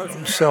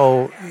wellsy.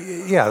 So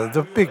yeah,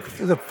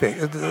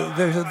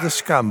 there's the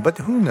scum. But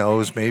who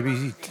knows?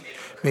 Maybe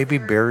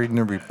buried in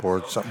the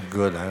report something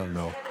good. I don't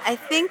know. I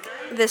think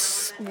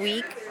this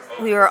week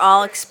we were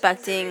all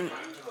expecting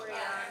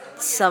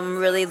some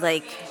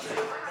really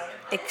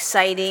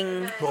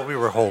exciting Well, we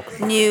were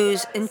hoping.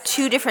 news in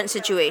two different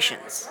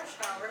situations,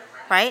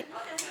 right?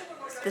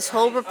 This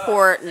whole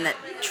report and that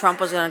Trump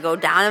was going to go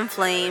down in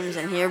flames,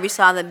 and here we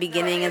saw the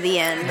beginning of the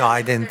end. No,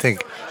 I didn't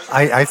think.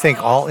 I think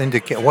all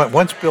indicate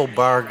once Bill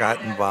Barr got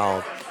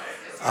involved,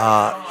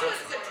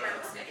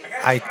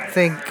 I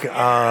think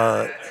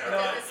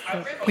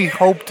we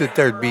hoped that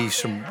there'd be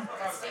some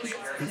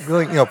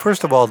really,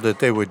 first of all, that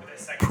they would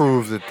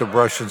prove that the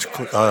Russians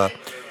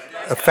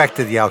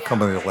affected the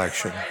outcome of the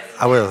election.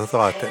 I would have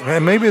thought that,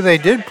 and maybe they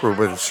did prove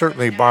it.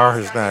 Certainly, Barr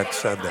has not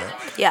said that.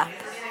 Yeah.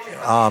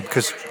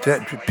 Because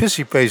that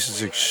Pissy Face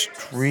is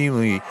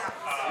extremely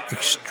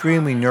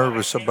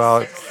nervous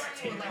about,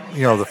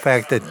 the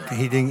fact that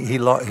he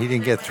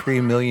didn't get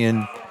 3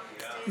 million.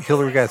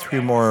 Hillary got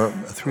 3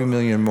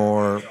 million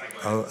more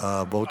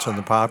votes on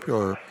the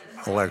popular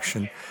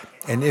election,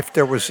 and if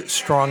there was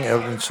strong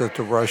evidence that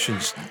the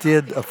Russians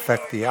did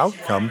affect the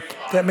outcome,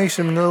 that makes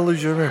him an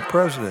illegitimate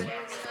president.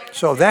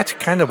 So that's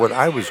kind of what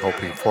I was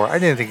hoping for. I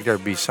didn't think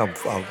there'd be some,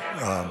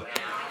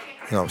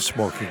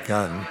 smoking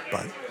gun,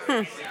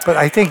 but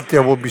I think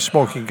there will be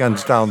smoking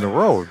guns down the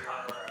road.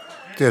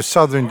 The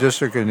Southern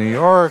District of New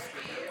York,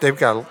 they've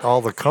got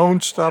all the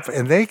cone stuff,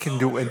 and they can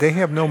do. And they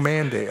have no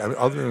mandate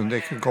other than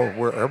they can go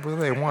wherever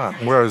they want.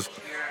 Whereas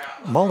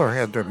Mueller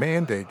had their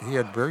mandate; he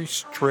had very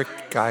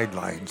strict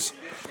guidelines.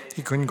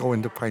 He couldn't go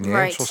into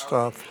financial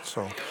stuff.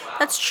 So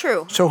That's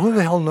true. So who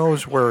the hell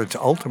knows where it's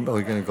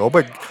ultimately going to go?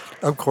 But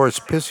of course,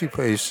 Pissy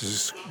Face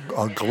is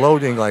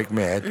gloating like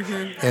mad,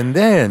 and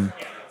then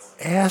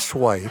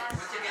asswipe.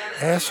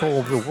 Asshole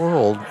of the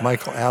world,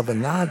 Michael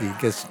Avenatti,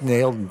 gets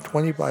nailed in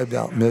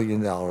 $25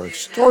 million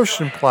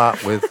extortion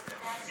plot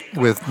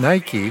with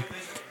Nike.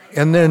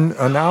 And then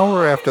an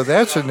hour after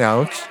that's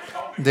announced,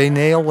 they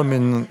nail him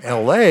in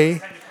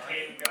L.A.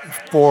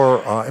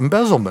 for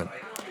embezzlement.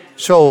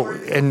 So,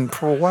 and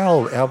for a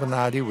while,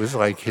 Avenatti was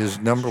like his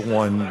number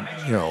one,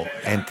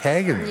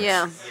 antagonist.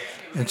 Yeah.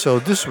 And so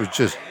this was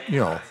just,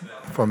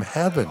 from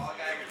heaven.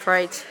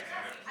 Right.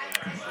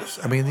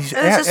 I mean, these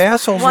And it's just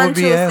assholes would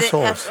be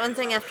assholes. One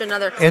thing after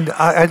another. And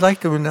I'd like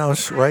to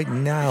announce right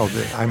now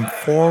that I'm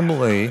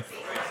formally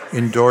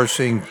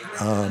endorsing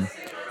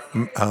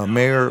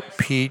Mayor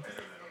Pete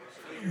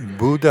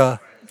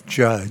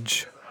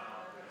Buttigieg.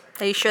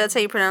 Are you sure that's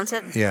how you pronounce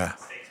it? Yeah,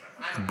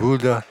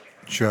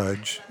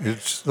 Buttigieg.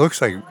 It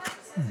looks like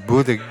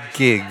Buddha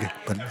Gig,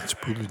 but it's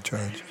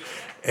Buttigieg.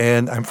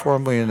 And I'm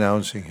formally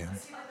announcing him.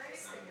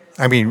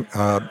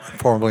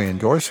 Formally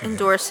endorsing him.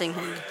 Endorsing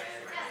him.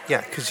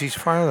 Yeah, because he's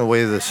far and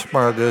away the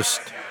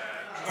smartest,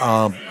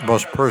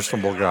 most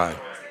personable guy.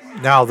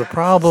 Now, the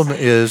problem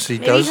is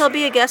Maybe he'll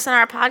be a guest on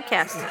our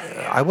podcast.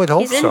 I would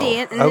hope He's so.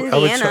 in I would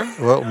Indiana.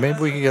 well, maybe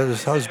we can get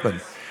his husband.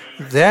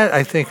 That,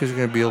 I think, is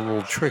going to be a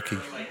little tricky.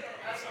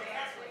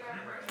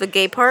 The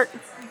gay part?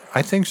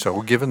 I think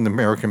so, given the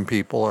American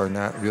people are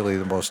not really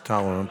the most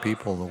tolerant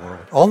people in the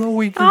world. Although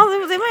we do.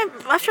 Oh, they might.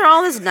 After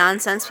all this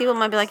nonsense, people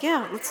might be like,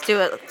 "Yeah, let's do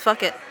it.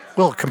 Fuck it."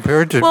 Well,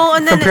 compared to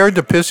and then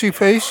Pissy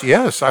Face,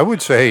 yes, I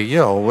would say,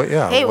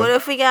 yeah. Hey, what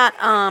if we got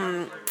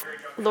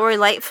Lori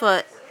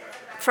Lightfoot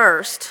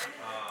first?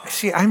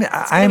 See, I'm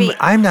not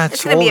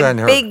it's gonna sold be a on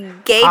her.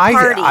 big gay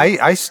party.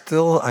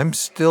 I'm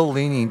still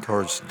leaning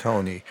towards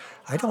Tony.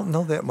 I don't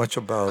know that much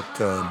about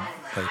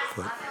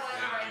Lightfoot.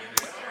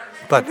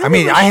 But,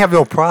 I have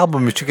no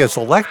problem if she gets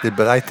elected,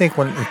 but I think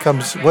when it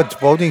comes,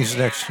 voting's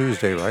next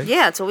Tuesday, right?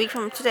 Yeah, it's a week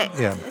from today.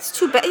 Yeah. It's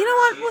too bad. You know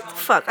what? What the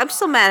fuck? I'm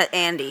still mad at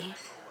Andy.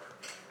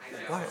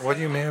 What are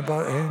you mad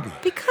about Andy?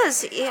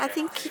 Because I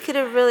think he could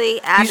have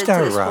really added to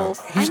this whole...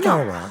 He's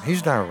not around.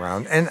 He's not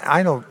around. And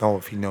I don't know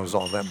if he knows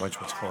all that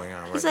much what's going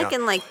on He's right like now.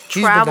 in like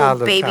He's been out travel of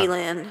the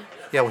babyland.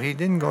 Yeah, well, he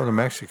didn't go to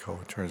Mexico,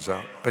 it turns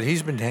out. But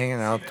he's been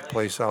hanging out the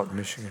place out in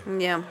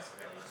Michigan. Yeah.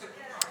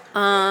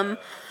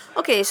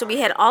 Okay, so we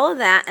had all of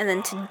that, and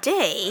then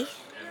today,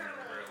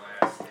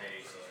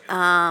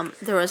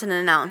 there was an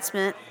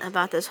announcement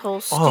about this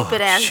whole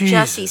stupid-ass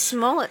Jesus. Jussie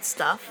Smollett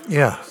stuff.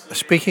 Yeah.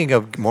 Speaking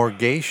of more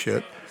gay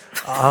shit,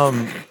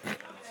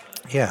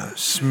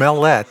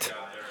 Smollett.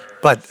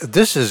 But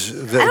this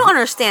is... I don't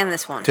understand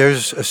this one.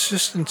 There's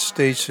Assistant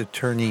State's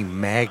Attorney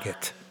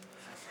Maggot.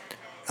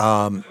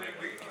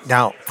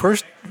 Now,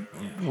 first,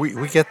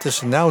 we get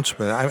this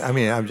announcement.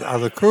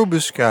 The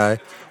Krubis guy,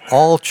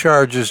 all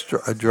charges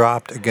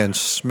dropped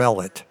against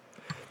Smollett.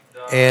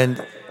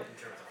 And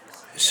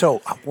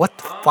so, what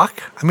the fuck?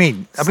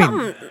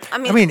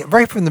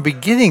 Right from the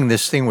beginning,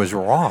 this thing was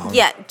wrong.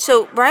 Yeah,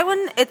 so right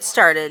when it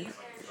started,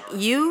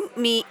 you,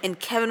 me, and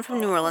Kevin from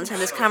New Orleans had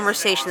this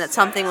conversation that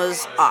something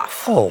was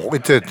off. Oh,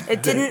 it did.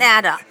 It didn't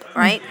add up,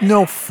 right?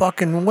 No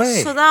fucking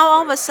way. So now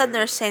all of a sudden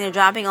they're saying they're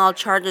dropping all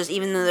charges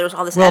even though there was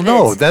all this evidence.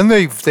 Well, no, then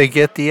they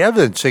get the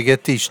evidence. They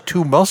get these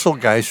two muscle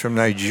guys from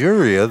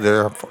Nigeria.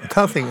 They're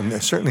nothing, and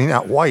they're certainly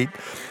not white,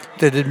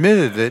 that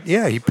admitted that,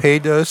 yeah, he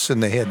paid us,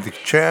 and they had the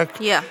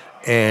check. Yeah.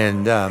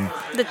 And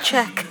the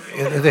check.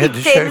 They had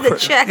He paid the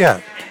check.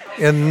 Yeah.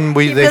 And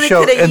You they really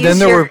showed, coulda and then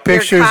used there your were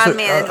pictures con of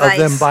man them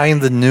advice. buying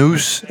the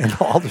noose and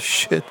all the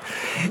shit,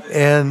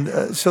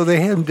 and so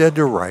they had them dead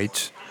to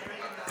rights.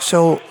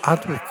 So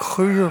out of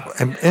clear,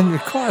 and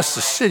it cost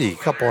the city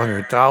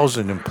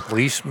 $200,000 in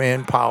police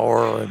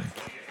manpower,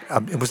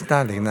 and it was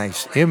not a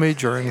nice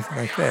image or anything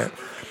like that.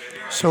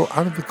 So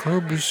out of the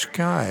clear blue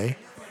sky,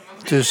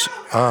 this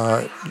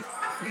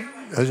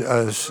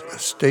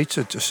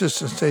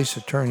Assistant State's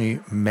Attorney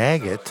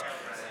Maggot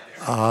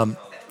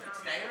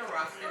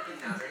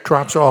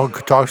talks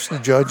to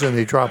the judge, and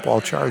they drop all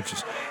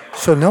charges.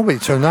 So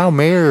now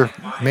Mayor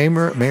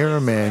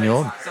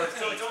Emanuel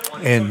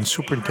and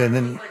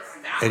Superintendent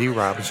Eddie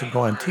Robinson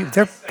go on TV.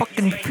 They're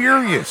fucking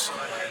furious.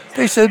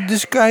 They said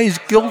this guy is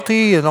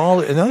guilty and all.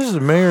 And this is the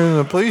mayor and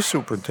the police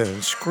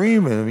superintendent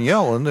screaming and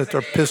yelling that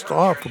they're pissed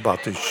off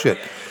about this shit.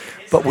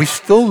 But we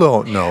still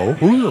don't know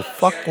who the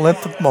fuck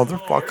let the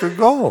motherfucker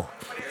go.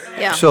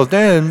 Yeah. So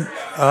then,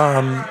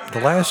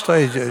 the last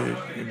about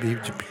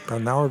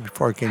an hour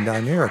before I came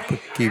down here, I put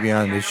the TV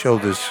on. They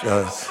showed this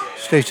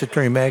State's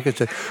Attorney Maggot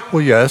said,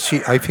 "Well, yes,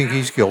 I think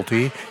he's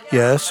guilty.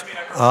 Yes,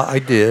 I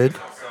did,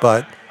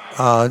 but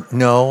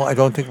no, I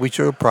don't think we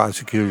should have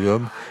prosecuted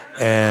him."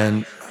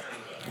 And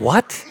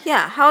what?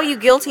 Yeah, how are you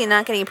guilty and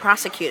not getting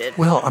prosecuted?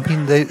 Well,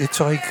 it's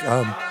like,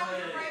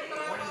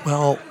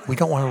 we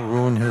don't want to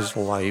ruin his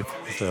life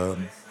with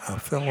a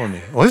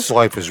felony. Well, his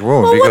life is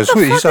ruined Well, because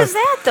what the he's fuck is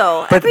that,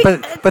 though?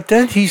 But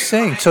then he's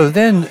saying, so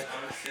then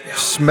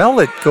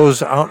Smollett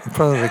goes out in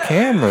front of the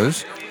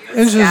cameras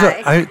and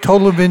says a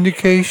total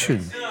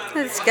vindication.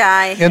 This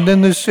guy. And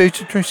then the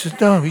state's attorney says,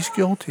 no, he's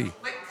guilty.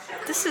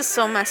 This is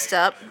so messed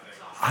up.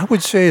 I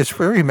would say it's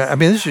very,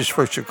 this is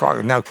for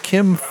Chicago. Now,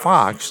 Kim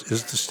Fox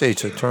is the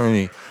state's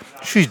attorney.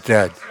 She's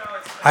dead.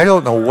 I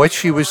don't know what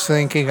she was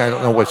thinking. I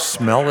don't know what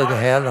Smollett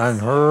had on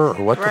her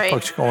or what the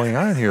fuck's going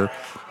on here.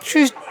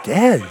 She's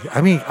dead.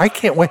 I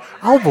can't wait.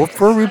 I'll vote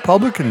for a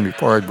Republican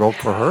before I'd vote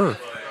for her.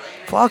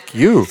 Fuck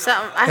you.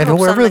 I And hope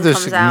whoever something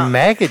this comes out.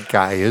 maggot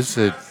guy is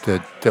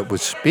that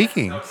was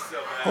speaking,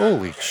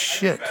 holy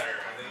shit.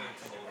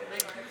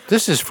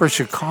 This is for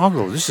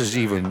Chicago. This is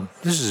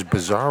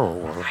Bizarro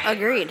World.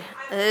 Agreed.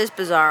 It is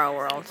Bizarro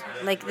World.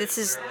 Like, this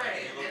is,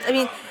 I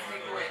mean,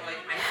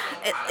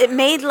 it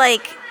made,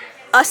 like,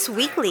 Us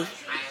Weekly.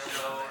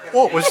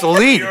 Well, it was the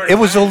lead. It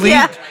was the lead.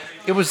 Yeah.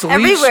 It was the lead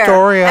Everywhere.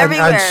 story on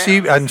Everywhere.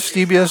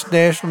 CBS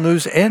National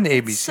News and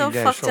ABC So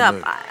National fucked up.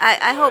 News.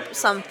 I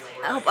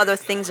hope other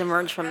things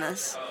emerge from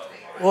this.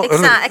 Well,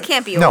 It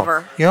can't be no,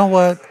 over. You know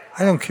what?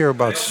 I don't care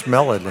about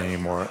Smell It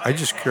anymore. I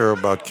just care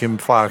about Kim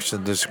Fox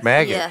and this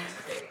maggot. Yeah,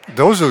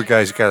 Those are the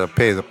guys got to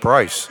pay the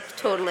price.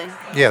 totally.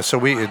 Yeah, so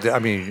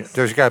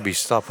there's got to be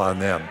stuff on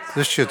them.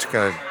 This shit's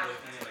got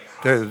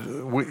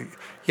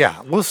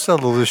we'll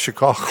settle this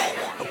Chicago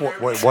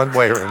one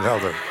way or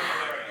another.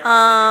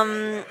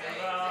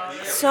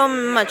 So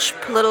much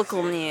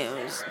political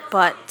news,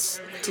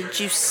 but did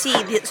you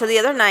see? So the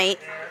other night,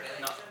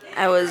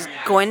 I was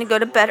going to go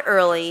to bed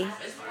early,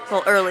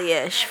 well,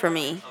 early-ish for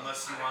me,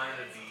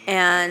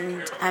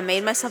 and I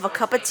made myself a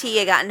cup of tea.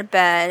 I got into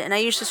bed, and I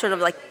used to sort of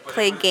like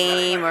play a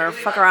game or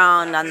fuck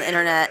around on the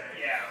internet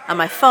on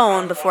my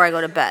phone before I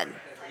go to bed,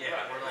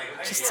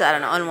 just to, I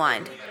don't know,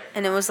 unwind.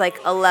 And it was like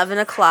 11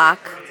 o'clock.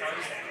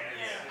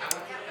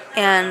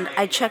 And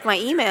I check my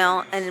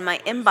email, and in my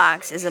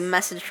inbox is a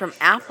message from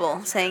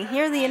Apple saying,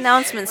 "Here are the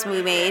announcements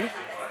we made.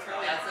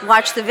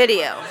 Watch the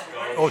video."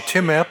 Oh,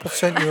 Tim Apple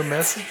sent you a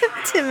message?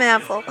 Tim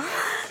Apple.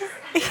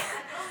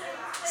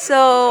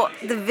 So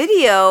the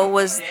video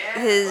was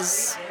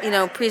his,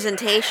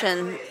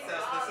 presentation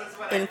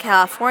in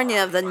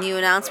California of the new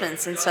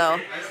announcements. And so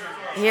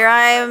here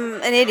I am,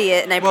 an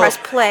idiot, and I press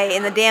play,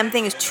 and the damn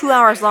thing is 2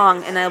 hours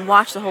long, and I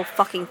watched the whole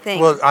fucking thing.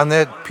 Well, on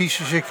that piece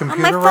of shit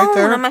computer on my phone, right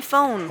there? on my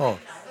phone. Oh.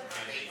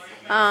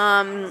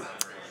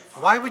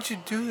 Why would you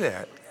do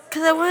that?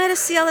 Because I wanted to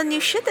see all the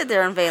new shit that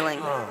they're unveiling.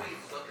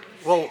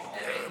 Well,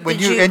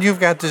 Did and you've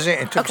got this.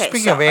 Okay,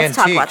 speaking so of let's antiques,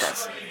 talk about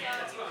this.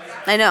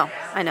 I know.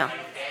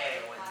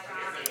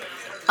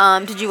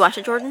 Did you watch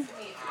it, Jordan?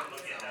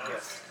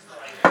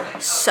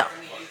 So,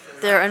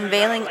 they're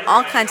unveiling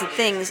all kinds of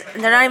things,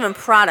 and they're not even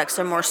products,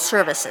 they're more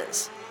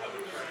services.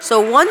 So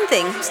one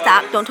thing,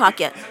 stop, don't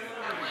talk yet.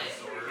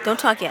 Don't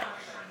talk yet.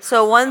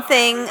 So one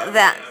thing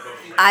that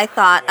I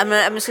thought, I'm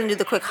just going to do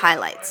the quick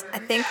highlights. I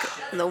think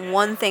the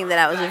one thing that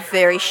I was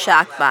very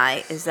shocked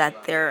by is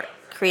that they're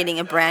creating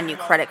a brand new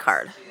credit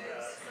card.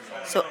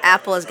 So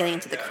Apple is getting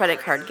into the credit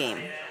card game.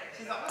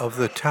 Of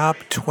the top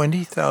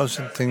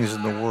 20,000 things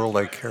in the world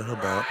I care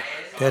about,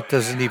 that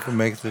doesn't even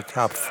make the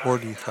top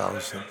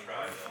 40,000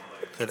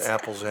 that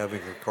Apple's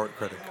having a credit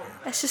card.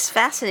 That's just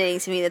fascinating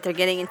to me that they're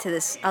getting into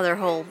this other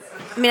whole.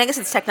 I mean, I guess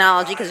it's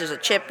technology because there's a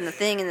chip and the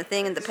thing and the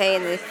thing and the pay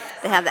and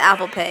they have the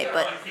Apple Pay,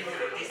 but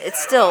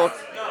it's still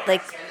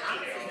like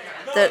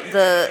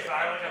the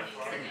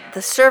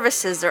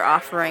services they're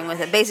offering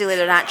with it. Basically,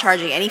 they're not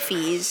charging any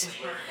fees,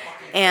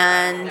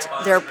 and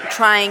they're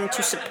trying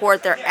to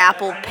support their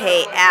Apple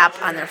Pay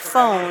app on their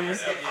phone,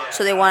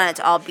 so they want it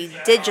to all be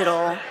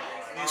digital.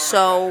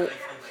 So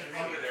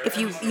if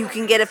you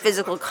can get a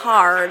physical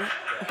card,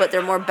 but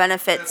there are more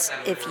benefits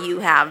if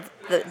you have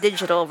the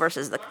digital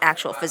versus the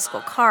actual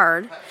physical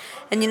card.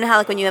 And you know how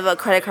like when you have a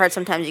credit card,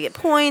 sometimes you get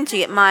points, you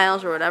get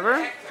miles or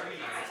whatever.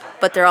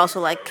 But they're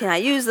also like, can I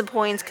use the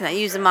points? Can I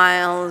use the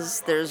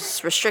miles?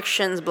 There's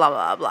restrictions, blah,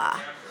 blah, blah.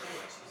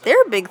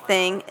 Their big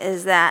thing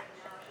is that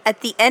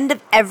at the end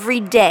of every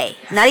day,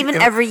 not even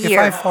every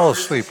year. If I fall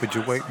asleep, would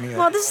you wake me up?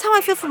 Well, this is how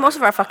I feel for most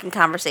of our fucking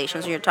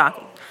conversations when you're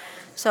talking.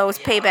 So it's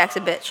payback's a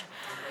bitch.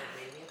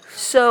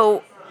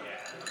 So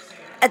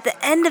at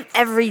the end of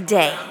every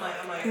day,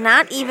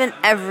 not even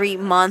every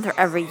month or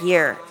every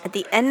year, at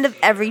the end of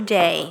every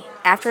day,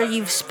 after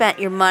you've spent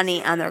your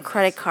money on their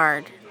credit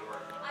card,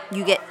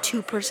 you get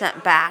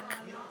 2% back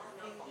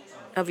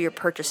of your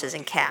purchases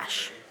in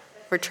cash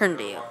returned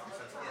to you.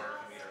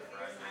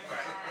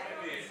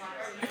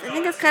 I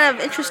think that's kind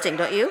of interesting,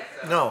 don't you?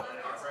 No.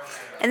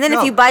 And then No.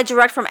 if you buy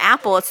direct from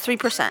Apple, it's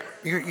 3%.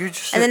 You're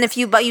just. And then if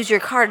you use your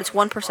card, it's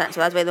 1%. So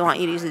that's why they want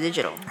you to use the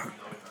digital.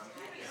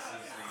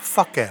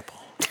 Fuck Apple.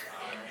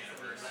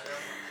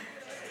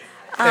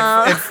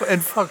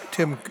 And fuck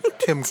Tim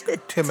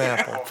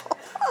Apple.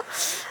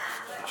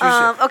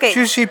 Okay. Did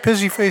you see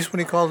Pizzy Face when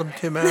he called him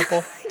Tim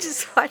Apple? I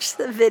just watched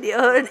the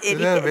video. An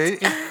Isn't that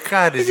idiot. amazing?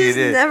 God, is He he just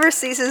did. never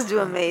ceases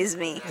to amaze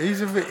me.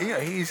 He's a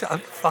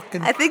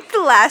fucking. I think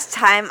the last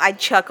time I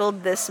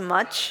chuckled this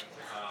much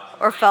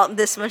or felt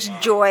this much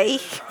joy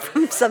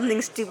from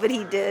something stupid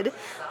he did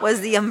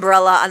was the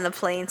umbrella on the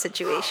plane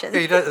situation.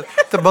 He does,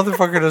 the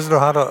motherfucker doesn't know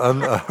how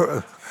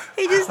to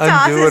He just undo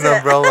tosses an it.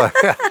 umbrella.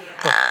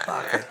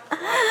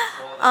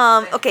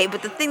 Okay,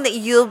 but the thing that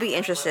you'll be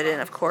interested in,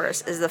 of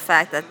course, is the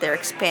fact that they're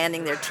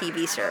expanding their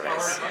TV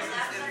service.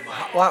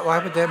 Why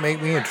would that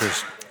make me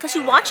interested? Because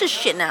you watch this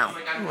shit now.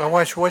 I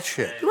watch what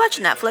shit? You watch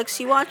Netflix,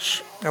 you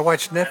watch I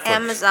watch Netflix.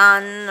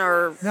 Amazon,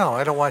 or No,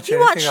 I don't watch you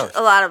anything watch else.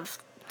 a lot of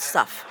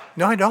stuff.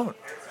 No, I don't.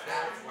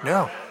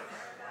 No.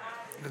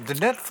 The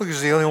Netflix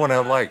is the only one I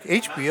like.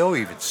 HBO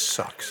even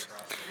sucks.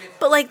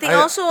 But like they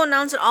also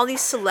announced that all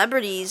these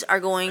celebrities are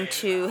going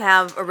to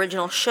have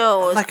original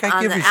shows Like I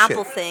on give the a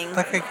Apple shit. thing.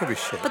 Like I give a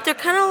shit. But they're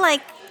kind of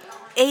like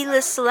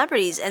A-list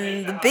celebrities,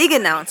 and the big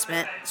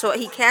announcement. So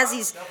he has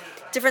these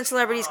different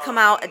celebrities come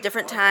out at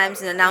different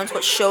times and announce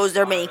what shows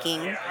they're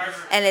making,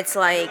 and it's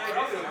like,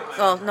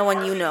 well, no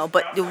one you know,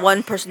 but the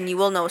one person you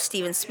will know,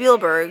 Steven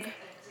Spielberg.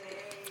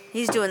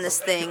 He's doing this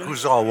thing,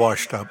 Who's all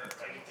washed up?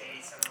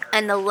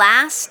 and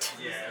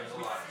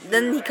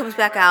then he comes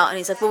back out and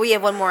he's like, well, we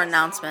have one more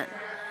announcement.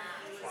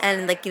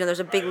 And like, there's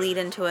a big lead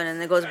into it,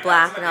 and it goes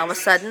black, and all of a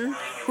sudden,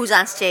 who's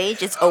on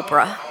stage? It's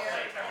Oprah.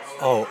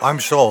 Oh, I'm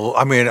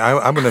going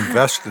to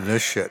invest in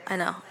this shit. I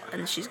know,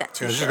 and she's got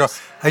 2 You shows. know,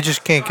 I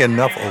just can't get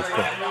enough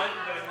Oprah.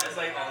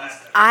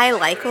 I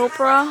like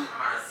Oprah.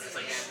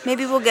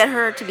 Maybe we'll get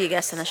her to be a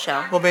guest on the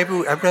show. Well, maybe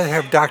I'd rather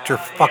have Dr.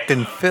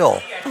 fucking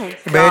Phil. Oh,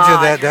 Imagine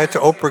God. that's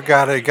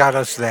Oprah got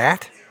us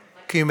that.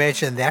 Can you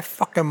imagine that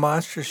fucking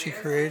monster she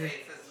created?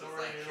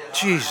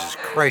 Jesus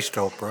Christ,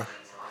 Oprah.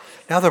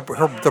 Now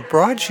the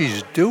broad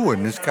she's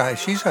doing, she's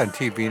on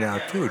TV now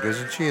too,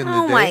 doesn't she?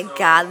 Oh my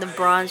God, the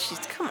bronze.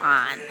 Come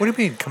on. What do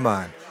you mean? Come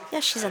on.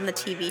 Yeah, she's on the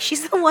TV.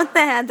 She's the one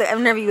that had the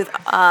interview with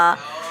R.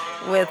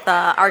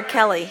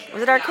 Kelly.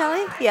 Was it R.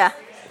 Kelly? Yeah.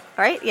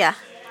 Right? Yeah.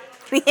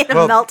 He had a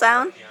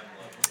meltdown.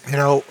 You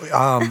know,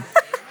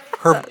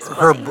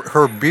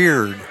 her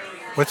beard.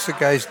 What's the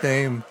guy's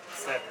name?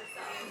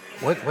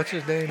 What's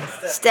his name?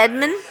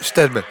 Stedman.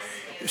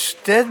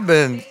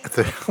 Stedman,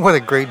 what a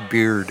great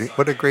beard!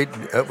 What a great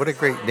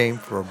name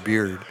for a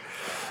beard.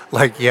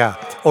 Like, yeah,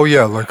 oh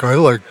yeah, like I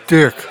like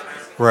Dick,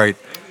 right?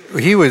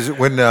 He was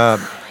when I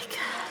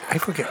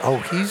forget. Oh,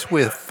 he's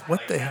with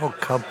what the hell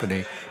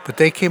company? But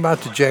they came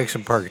out to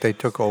Jackson Park. They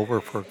took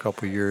over for a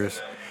couple of years,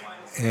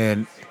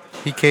 and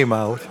he came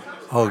out.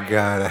 Oh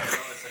God,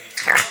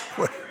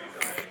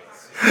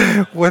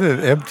 what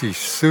an empty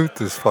suit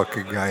this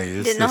fucking guy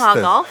is. Didn't know how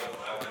to golf.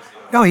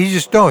 No, he was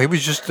just they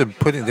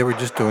were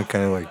just doing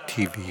kind of like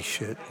TV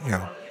shit,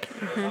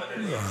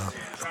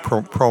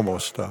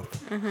 promo stuff.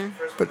 Mm-hmm.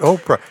 But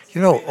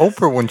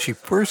Oprah, when she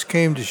first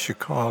came to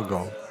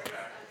Chicago,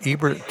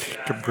 Ebert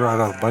brought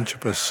out a bunch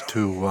of us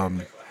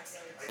to.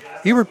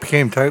 Ebert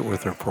became tight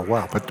with her for a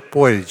while, but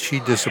boy, did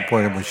she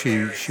disappoint him when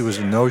she was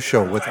a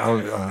no-show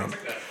without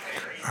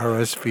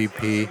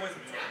RSVP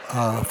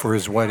for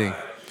his wedding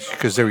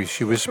because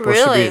she was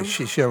supposed to be.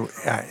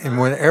 And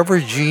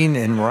whenever Gene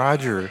and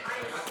Roger.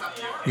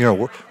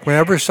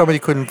 Whenever somebody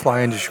couldn't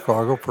fly into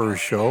Chicago for a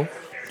show,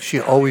 she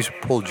always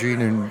pulled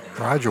Gene and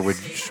Roger would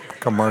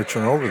come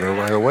marching over there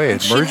right away.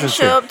 She didn't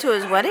show up to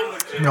his wedding?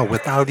 No,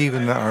 without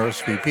even the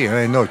RSVP. And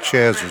I know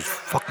Chaz was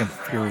fucking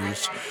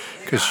furious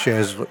because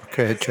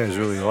Chaz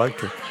really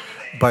liked her.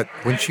 But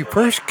when she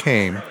first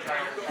came,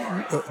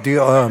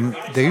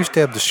 they used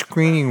to have the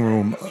screening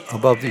room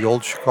above the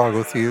old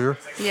Chicago Theater.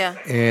 Yeah.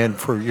 And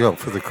for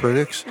the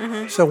critics.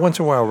 Mm-hmm. So once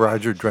in a while,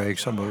 Roger dragged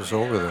some of us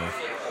over there.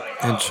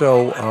 And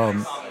so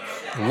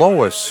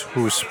Lois,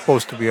 who was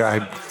supposed to be,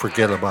 I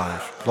forget about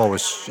it.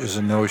 Lois is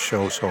a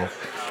no-show, so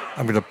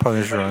I'm going to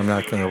punish her. I'm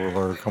not going to let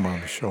her come on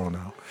the show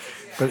now.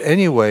 But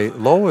anyway,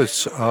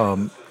 Lois,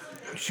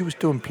 she was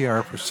doing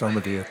PR for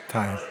somebody at the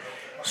time.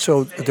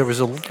 So there was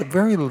a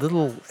very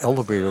little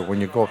elevator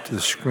when you go up to the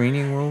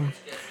screening room.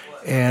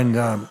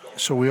 And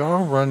so we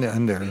all run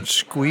in there and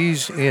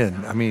squeeze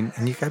in. I mean,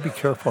 and you got to be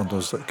careful on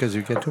those because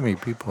you get too many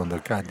people and the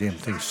goddamn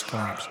thing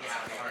stops.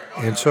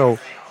 And so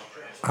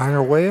on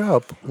our way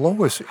up,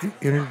 Lois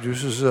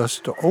introduces us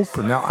to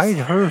Oprah. Now, I'd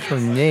heard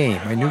her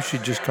name. I knew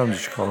she'd just come to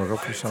Chicago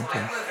for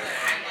something.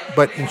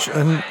 But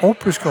and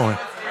Oprah's going,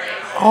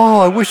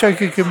 oh, I wish I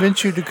could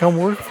convince you to come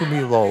work for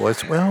me,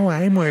 Lois. Well,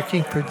 I'm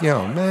working for,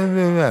 blah,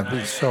 blah,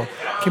 blah. So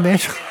can you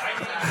imagine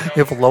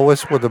if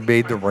Lois would have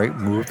made the right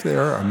move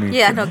there? I mean,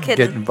 yeah, no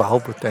kidding. Get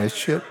involved with that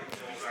shit.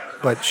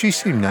 But she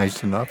seemed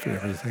nice enough and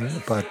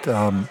everything. But,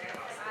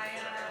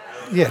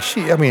 yeah,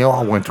 it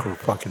all went to her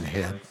fucking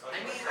head.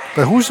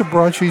 But who's the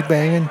broad she's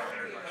banging?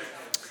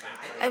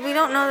 We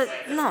don't know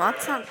that. No,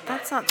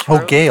 that's not true.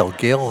 Oh,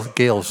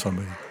 Gail,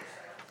 somebody.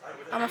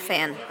 I'm a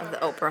fan of the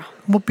Oprah.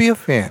 Well, be a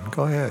fan.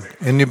 Go ahead.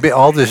 And you be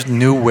all this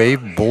new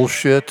wave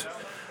bullshit.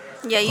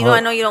 Yeah, I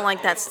know you don't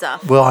like that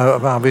stuff. Well,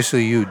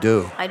 obviously you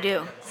do. I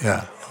do.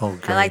 Yeah.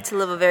 Okay. I like to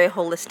live a very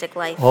holistic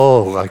life.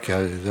 Oh,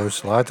 okay.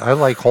 There's lots. I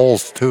like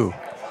holes too.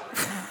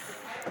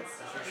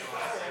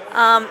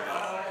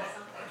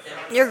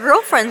 Your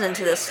girlfriend's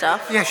into this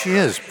stuff. Yeah, she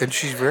is, and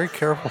she's very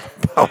careful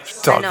about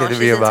talking to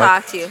me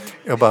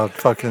about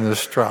fucking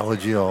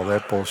astrology and all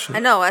that bullshit. I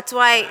know. That's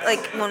why, like,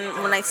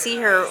 when I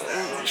see her,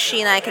 she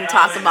and I can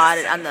talk about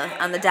it on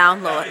the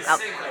down low,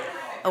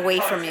 away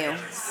from you.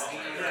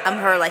 I'm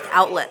her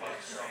outlet.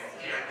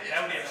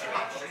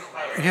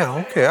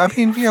 Yeah. Okay.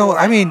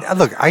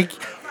 Look,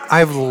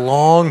 I've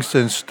long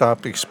since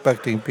stopped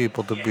expecting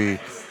people to be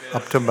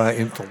up to my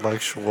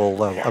intellectual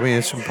level. I mean,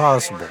 it's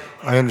impossible.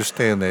 I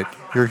understand that.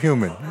 You're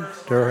human.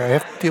 I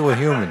have to deal with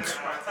humans.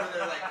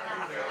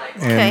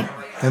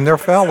 And they're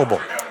fallible.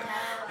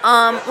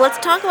 Let's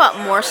talk about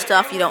more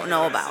stuff you don't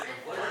know about.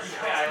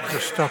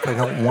 There's stuff I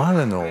don't want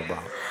to know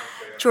about.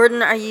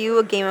 Jordan, are you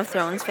a Game of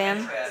Thrones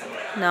fan?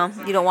 No,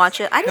 you don't watch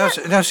it. I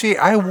don't. Now, see,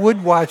 I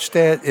would watch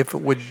that if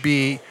it would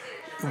be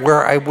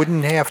where I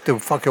wouldn't have to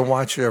fucking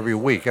watch it every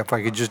week. If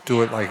I could just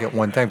do it like at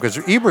one time. Because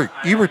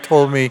Ebert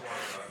told me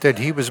that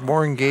he was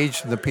more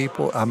engaged in the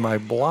people on my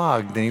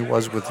blog than he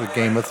was with the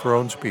Game of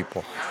Thrones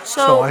people.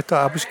 So I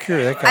thought I was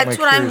curious. That's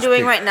what I'm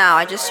doing right now.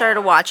 I just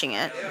started watching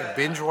it.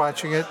 Binge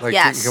watching it? Like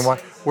yes. You can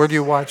watch. Where do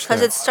you watch that?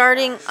 Because it's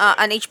starting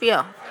on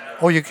HBO.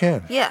 Oh, you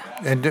can? Yeah.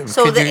 And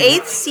so the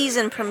 8th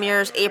season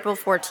premieres April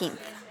 14th.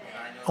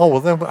 Oh, well,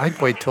 then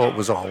I'd wait till it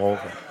was all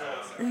over.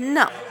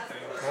 No.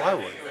 Well, I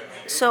would.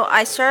 So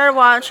I started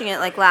watching it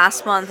like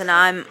last month, and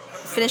I'm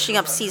finishing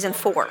up season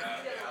 4.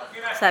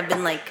 So I've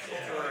been like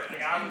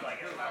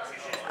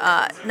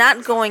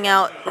not going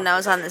out when I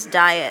was on this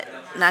diet.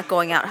 Not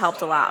going out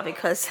helped a lot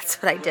because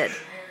that's what I did.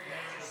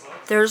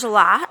 There's a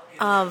lot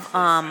of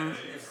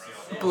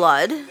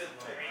blood,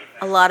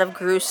 a lot of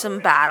gruesome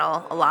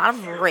battle, a lot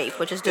of rape,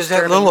 which is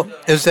disturbing.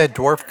 Is that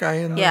dwarf guy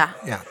in there? Yeah.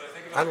 Yeah.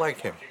 I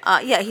like him.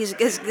 Yeah, he's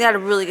got a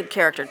really good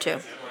character too.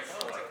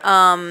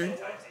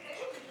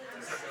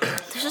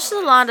 There's just a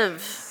lot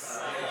of,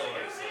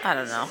 I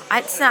don't know.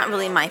 It's not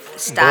really my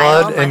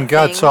style. Blood and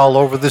guts all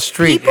over the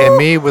street, and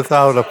me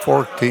without a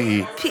fork to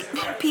eat.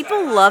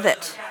 People love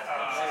it,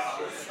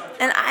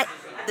 and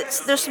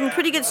there's some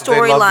pretty good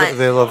storylines.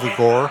 They love the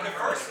gore.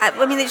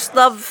 I mean, they just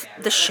love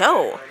the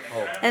show,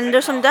 and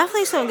there's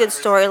definitely some good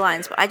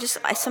storylines. But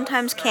I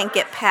sometimes can't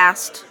get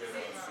past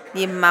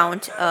the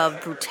amount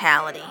of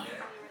brutality.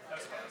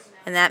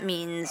 And that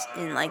means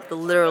in like the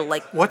literal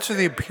like. What's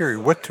the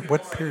period? What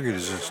period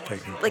is this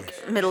taking place?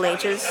 Like Middle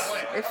Ages,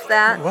 if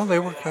that. Well, they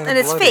were kind of. And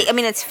it's bloody. fake. I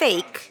mean, it's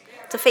fake.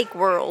 It's a fake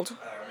world.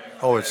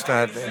 Oh, it's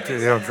not.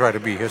 They don't try to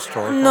be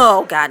historical.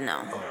 No, God,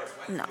 no,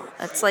 no.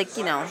 It's like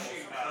and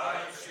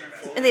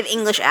they have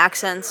English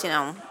accents.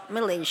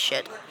 Middle Age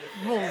shit.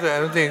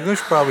 Well, the English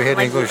probably had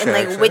English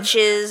accents. Like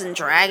witches and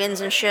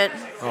dragons and shit.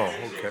 Oh,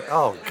 okay.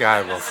 Oh,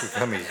 God, well,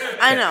 let me.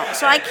 I know.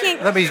 So I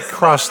can't. Let me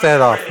cross that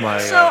off my.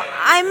 So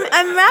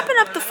I'm wrapping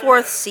up the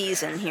 4th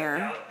season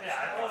here,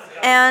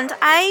 and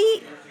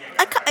I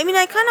mean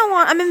I kind of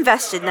want. I'm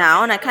invested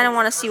now, and I kind of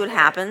want to see what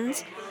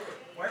happens,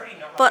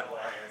 but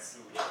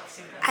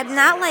I'm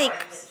not like.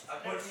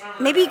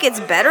 Maybe it gets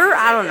better.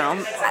 I don't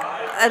know.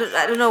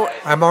 I don't know.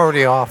 I'm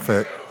already off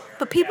it.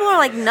 But people are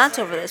like nuts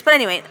over this. But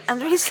anyway, the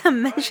reason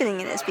I'm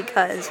mentioning it is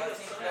because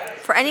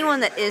for anyone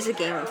that is a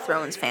Game of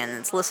Thrones fan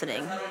that's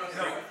listening,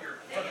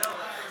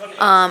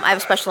 I have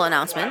a special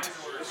announcement.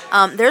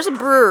 There's a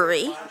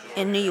brewery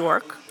in New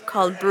York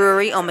called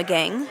Brewery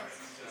Ommegang,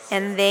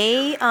 and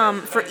they,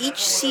 for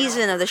each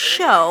season of the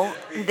show,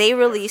 they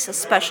release a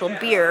special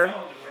beer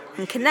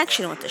in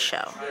connection with the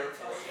show.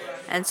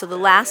 And so the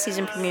last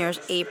season premieres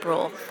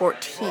April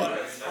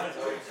 14th.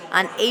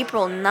 On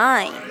April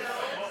 9th,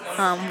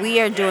 we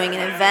are doing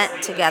an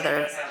event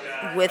together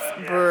with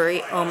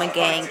Brewery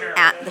Ommegang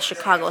at the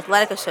Chicago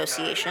Athletic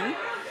Association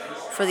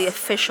for the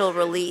official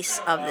release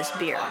of this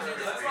beer.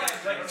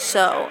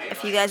 So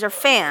if you guys are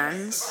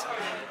fans,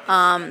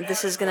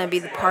 this is going to be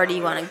the party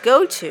you want to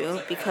go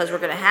to because we're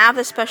going to have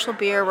this special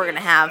beer. We're going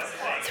to have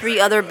 3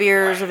 other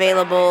beers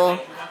available.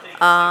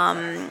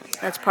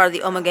 That's part of the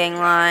Ommegang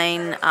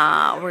line.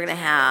 We're going to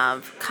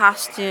have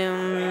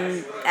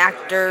costume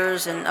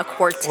actors and a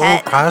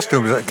quartet. Oh,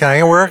 costumes. Can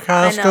I wear a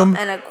costume?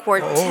 And a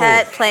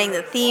quartet playing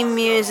the theme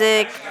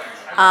music.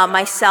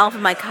 Myself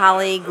and my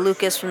colleague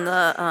Lucas from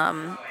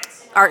the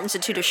Art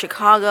Institute of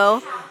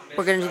Chicago.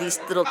 We're going to do these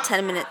little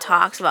 10-minute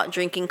talks about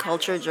drinking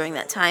culture during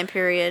that time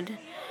period.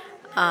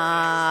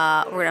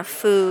 We're going to have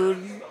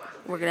food.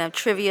 We're going to have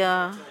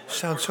trivia.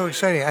 Sounds so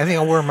exciting. I think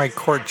I'll wear my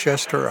court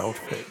jester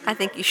outfit. I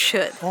think you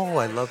should. Oh,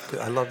 I love to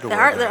wear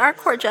that. There are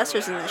court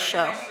jesters in this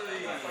show.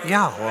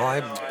 Yeah, well,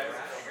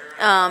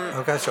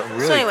 I've got some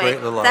really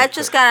great little that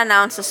just got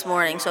announced this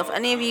morning. So if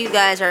any of you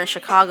guys are in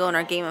Chicago and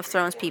are Game of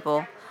Thrones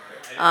people,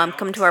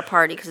 come to our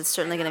party because it's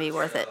certainly going to be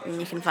worth it. And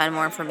you can find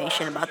more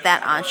information about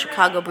that on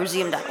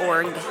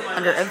chicagomuseum.org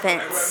under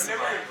events.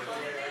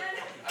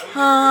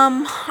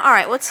 All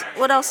right,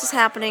 what else is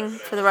happening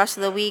for the rest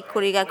of the week?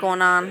 What do you got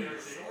going on?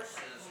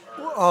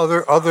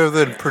 Other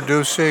than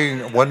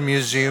producing one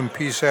museum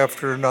piece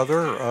after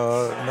another,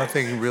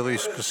 nothing really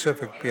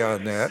specific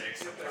beyond that.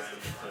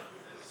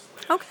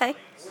 Okay,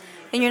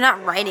 and you're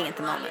not writing at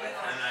the moment.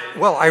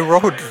 Well, I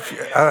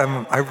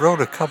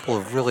wrote a couple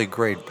of really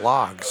great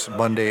blogs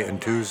Monday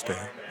and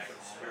Tuesday.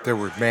 They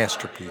were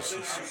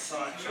masterpieces.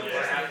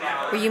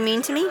 Were you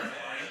mean to me?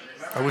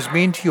 I was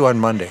mean to you on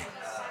Monday,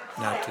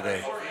 not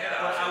today.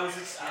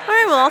 All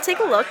right, well, I'll take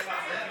a look.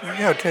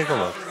 Yeah, take a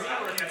look.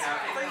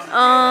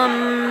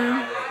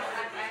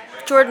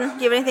 Jordan,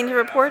 do you have anything to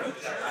report?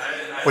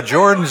 Well,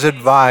 Jordan's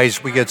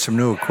advised we get some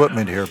new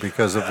equipment here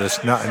because of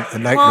this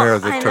nightmare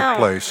that took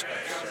place.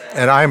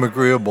 And I'm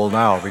agreeable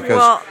now because...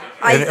 Well,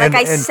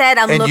 I said,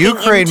 I'm looking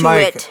into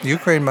it.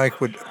 Ukraine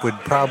Mike would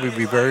probably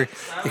be very...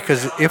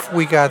 Because if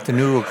we got the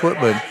new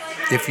equipment,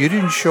 if you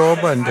didn't show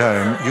up on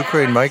time,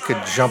 Ukraine Mike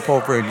could jump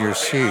over in your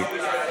seat.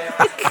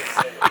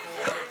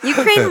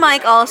 Ukraine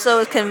Mike also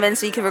is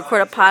convinced he can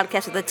record a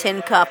podcast with a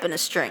tin cup and a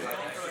string.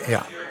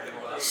 Yeah.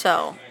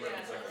 So,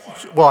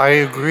 Well, I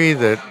agree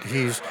that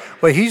he's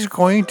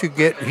going to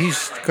get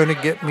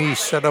me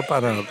set up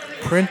on a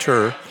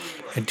printer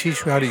and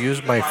teach me how to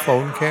use my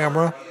phone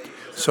camera,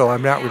 so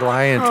I'm not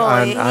reliant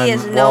on he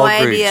has Walgreens. no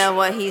idea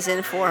what he's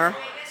in for.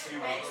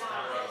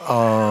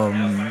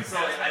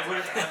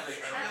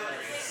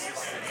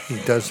 He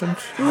doesn't.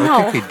 No.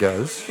 I think he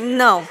does.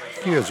 No,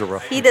 He has a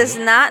rough. he does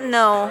not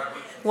know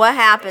what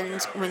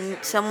happens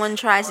when someone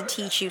tries to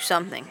teach you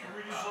something.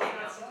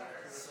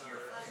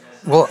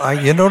 Well,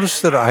 you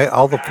notice that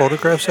all the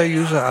photographs I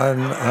use on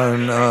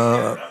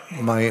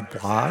my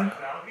blog,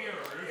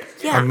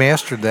 Yeah, I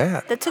mastered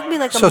that. that took me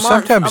like So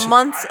sometimes a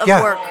month of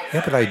yeah, work.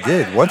 Yeah, but I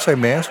did. Once I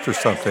master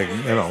something,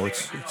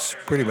 it's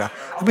pretty bad.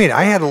 I mean,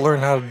 I had to learn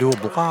how to do a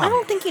blog. I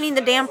don't think you need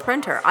the damn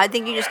printer. I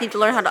think you just need to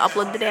learn how to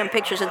upload the damn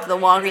pictures into the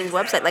Walgreens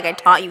website like I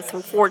taught you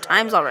 4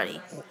 times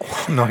already.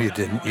 No, you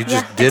didn't. You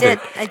Yeah, just did it.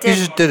 I did. You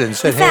just did it and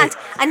said, In fact,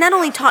 I not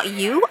only taught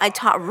you, I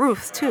taught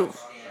Ruth too.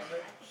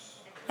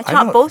 I "Hey."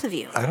 taught both of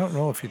you. I don't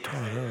know if you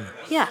taught her.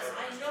 Yeah.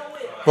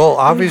 Well,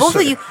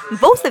 obviously,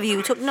 Both of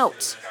you took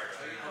notes.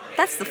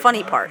 That's the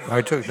funny part.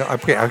 I took. I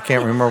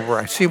can't remember where.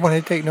 I see when I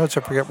take notes,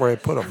 I forget where I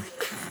put them.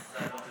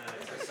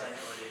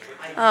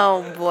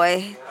 Oh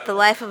boy, the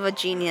life of a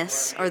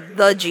genius or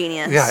the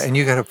genius. Yeah, and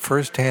you got a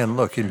first-hand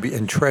look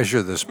and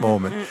treasure this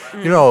moment.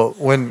 You know,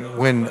 when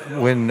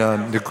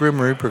the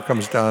Grim Reaper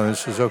comes down and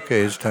says,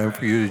 "Okay, it's time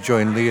for you to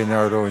join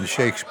Leonardo and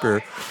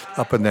Shakespeare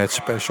up in that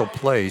special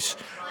place,"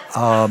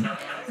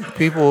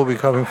 people will be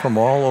coming from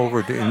all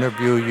over to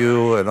interview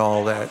you and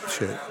all that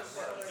shit.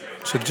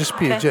 So just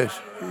be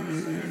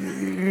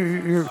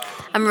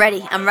I'm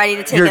ready. I'm ready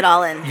to take it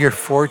all in. Your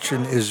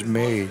fortune is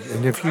made,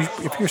 and if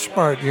you're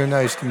smart, you're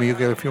nice to me, you'll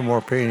get a few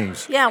more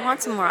paintings. Yeah, I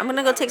want some more. I'm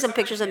gonna go take some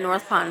pictures at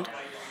North Pond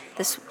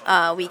this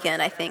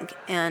weekend, I think,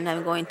 and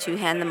I'm going to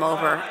hand them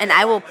over, and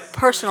I will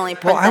personally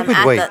print Well, I them would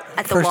at wait.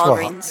 the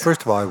Walgreens.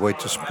 First of all, I'd wait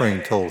till spring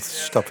until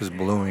stuff is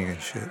blooming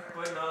and shit.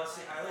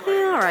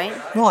 Yeah, all right.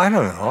 Well, I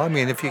don't know. I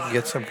mean, if you can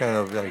get some kind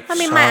of like. I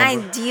mean, my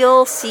somber-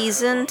 ideal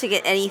season to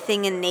get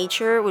anything in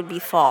nature would be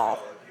fall,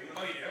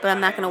 but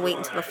I'm not gonna wait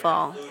until the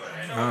fall.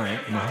 All right,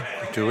 well,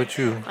 do what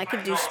you. I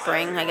could do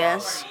spring, I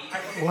guess.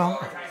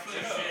 Well,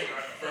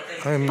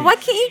 But why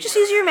can't you just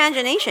use your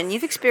imagination?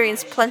 You've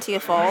experienced plenty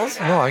of falls.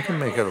 no, I can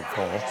make it a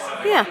fall.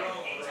 Yeah.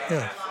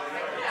 Yeah,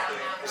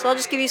 So I'll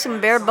just give you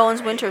some bare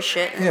bones winter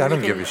shit. and yeah. I you don't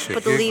can give a shit.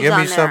 Put the leaves give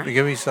me on there. something.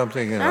 Give me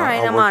something, and All right,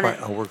 I'll I'm work on my, it.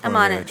 I'll work I'm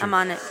my on it. magic. I'm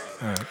on it.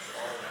 All right.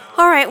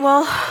 All right.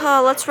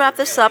 Well, let's wrap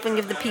this up and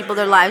give the people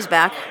their lives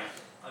back.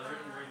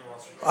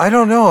 I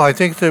don't know. I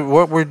think that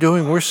what we're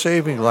doing, we're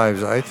saving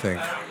lives. I think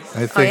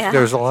yeah?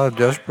 there's a lot of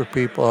desperate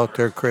people out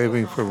there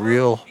craving for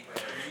real,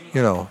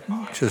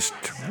 just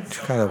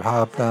kind of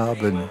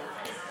hobnob and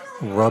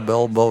rub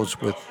elbows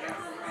with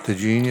the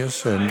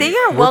genius. And They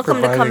are we're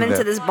welcome to come providing into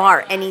that. this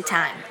bar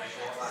anytime.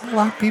 A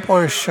lot of people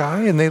are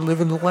shy and they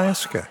live in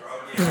Alaska.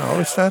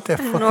 It's not that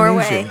fucking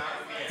Norway. easy.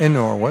 In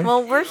Norway.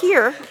 Well, we're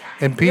here.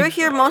 and You're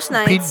here most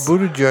nights. Pete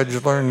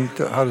Buttigieg learned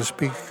how to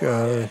speak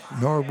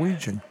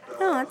Norwegian.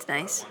 Oh, that's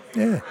nice.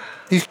 Yeah,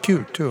 he's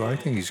cute too. I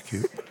think he's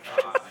cute.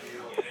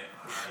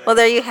 Well,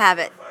 there you have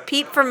it.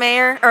 Pete for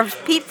mayor, or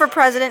Pete for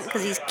president,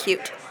 because he's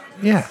cute.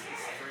 Yeah.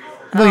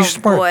 Well, he's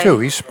smart boy. too.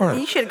 He's smart.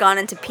 He should have gone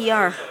into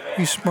PR.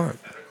 He's smart.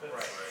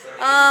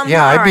 all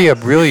Yeah, I'd be a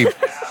right. really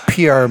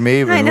PR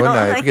maven, I know, wouldn't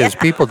I? Because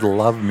yeah. people would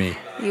love me.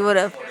 You would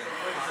have.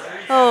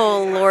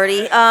 Oh,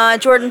 Lordy.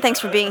 Jordan, thanks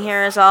for being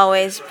here as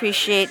always.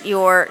 Appreciate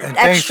your And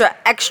thanks-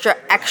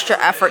 extra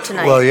effort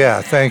tonight. Well,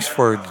 yeah. Thanks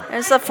for.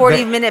 It's a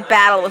 40-minute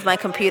battle with my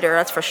computer,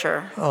 that's for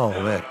sure. Oh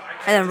man.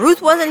 And then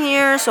Ruth wasn't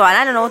here, so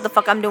I don't know what the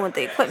fuck I'm doing with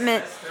the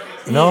equipment.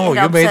 No, He you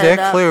helped made set it that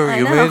up. clear. I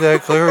You know. made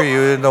that clear. You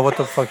didn't know what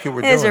the fuck you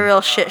were It is doing. a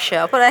real shit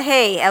show. But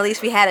hey, at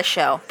least we had a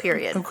show,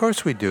 period. Of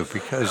course we do,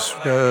 because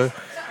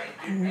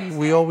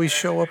we always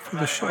show up for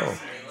the show.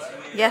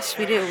 Yes,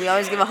 we do. We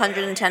always give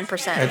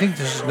 110%. I think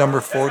this is number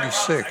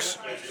 46.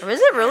 Or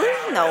is it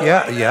really? No.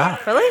 Yeah.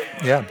 Really?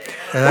 Yeah.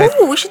 And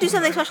Ooh, we should do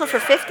something special for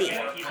 50.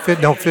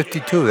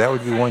 52. That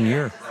would be 1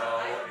 year.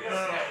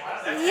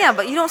 Yeah,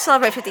 but you don't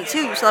celebrate 52.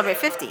 You celebrate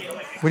 50.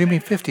 What do you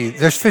mean 50?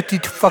 There's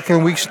 52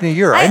 fucking weeks in a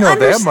year. I know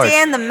that much.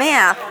 understand the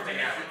math,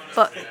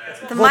 but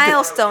the Well,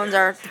 milestones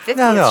are the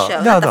 50th show,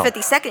 no, not no. the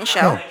 52nd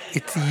show. No,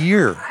 it's a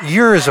year.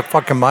 Year is a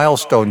fucking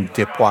milestone,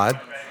 dipwad.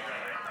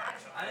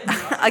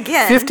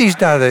 Again,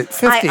 50's not a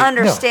 50. I no.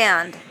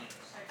 understand.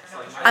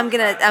 I'm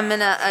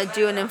gonna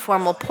do an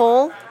informal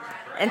poll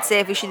and say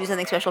if we should do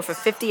something special for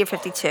 50 or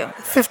 52.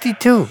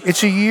 52.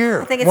 It's a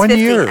year. I think it's 1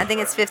 50. year. I think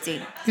it's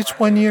 50. It's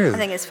 1 year. I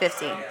think it's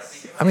 50.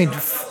 I mean,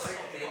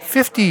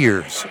 50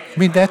 years. I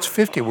mean, that's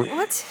 50.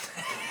 What?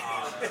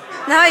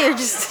 Now you're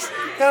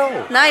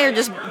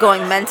just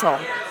going mental.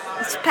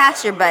 It's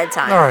past your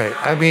bedtime. All right.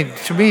 I mean,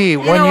 to me,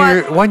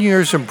 know 1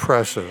 year is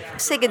impressive.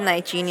 Say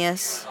goodnight,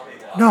 genius.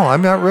 No,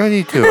 I'm not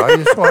ready to. I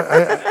just want.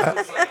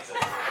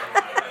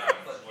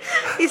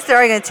 He's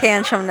throwing a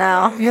tantrum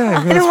now. Yeah, I'm I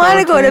gonna don't throw want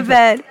to a go to tantrum.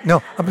 bed. No,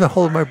 I'm going to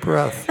hold my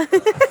breath.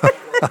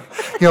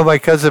 My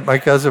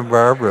cousin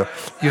Barbara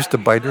used to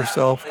bite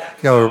herself.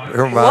 Her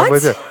mom What?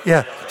 would.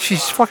 Yeah, she'd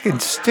fucking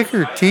stick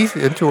her teeth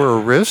into her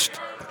wrist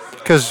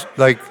because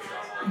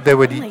they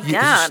would. Oh my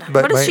God.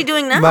 What is she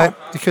doing now?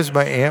 Because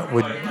my aunt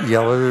would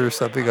yell at her or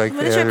something like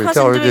What is that, your or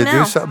cousin tell her doing to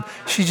now? do something.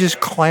 She just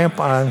clamp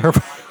on her.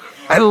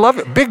 I love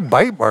it. Big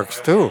bite marks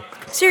too.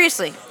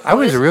 Seriously. I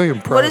was really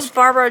impressed. What is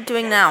Barbara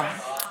doing now?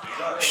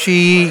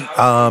 She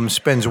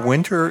spends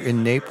winter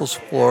in Naples,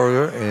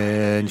 Florida,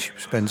 and she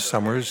spends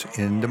summers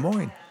in Des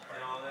Moines.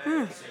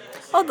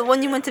 Oh, the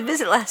one you went to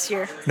visit last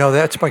year. No,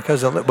 that's my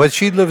cousin. But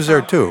she lives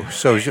there too.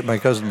 So my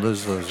cousin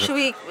Liz lives Should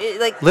there. we,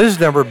 like, Liz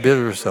never bit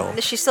herself.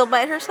 does she still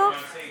bite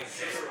herself?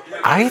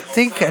 I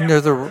think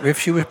if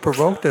she was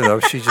provoked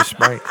enough, she just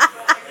might.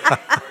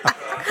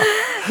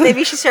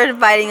 Maybe she started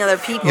biting other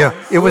people. Yeah,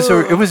 it was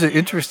Ooh. an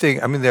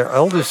interesting. I mean, their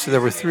eldest.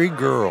 There were 3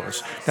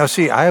 girls. Now,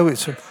 see, I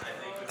was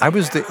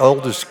the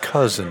eldest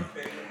cousin,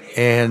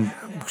 and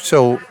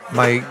so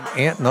my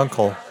aunt and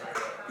uncle.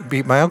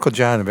 My Uncle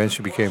John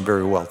eventually became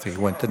very wealthy. He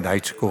went to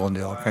night school and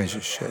did all kinds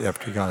of shit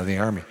after he got out of the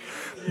Army.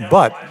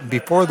 But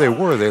before they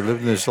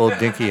lived in this little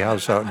dinky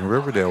house out in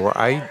Riverdale where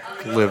I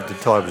lived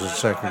until I was in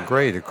 2nd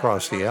grade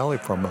across the alley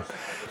from them.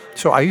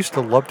 So I used to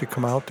love to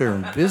come out there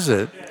and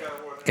visit,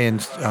 and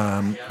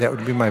that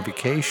would be my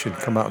vacation,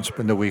 come out and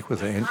spend a week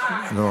with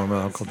Norma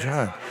and Uncle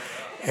John.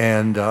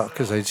 And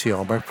because I'd see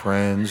all my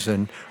friends,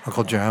 and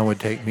Uncle John would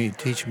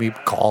teach me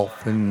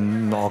golf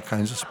and all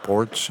kinds of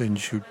sports, and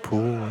shoot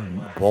pool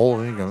and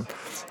bowling, and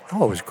it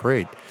was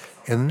great.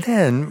 And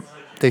then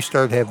they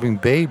started having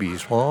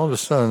babies. Well, all of a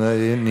sudden, they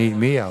didn't need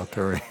me out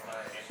there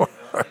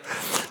anymore.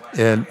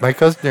 And my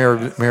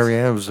cousin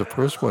Marianne was the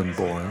first one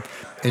born,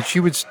 and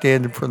she would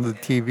stand in front of the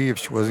TV if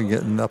she wasn't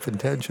getting enough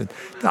attention.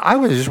 Now, I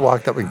would have just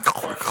walked up and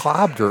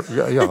clobbed her,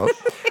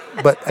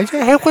 But I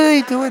said, hey, what are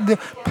they doing?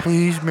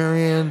 Please,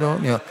 Marianne,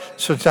 don't,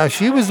 So now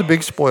she was the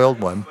big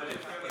spoiled one.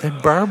 Then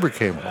Barbara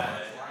came along.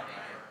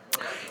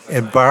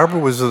 And Barbara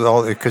was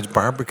because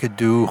Barbara could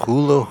do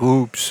hula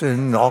hoops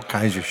and all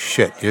kinds of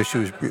shit. Yeah, she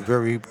was a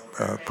very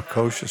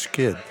precocious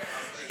kid.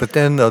 But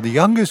then the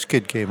youngest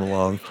kid came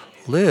along,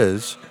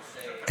 Liz,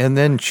 and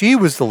then she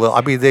was the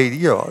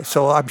little,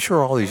 so I'm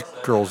sure all these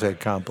girls had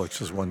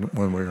complexes one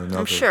way or another.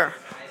 I'm sure.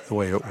 The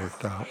way it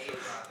worked out.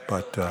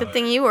 But Good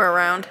thing you were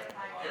around.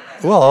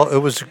 well, it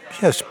was,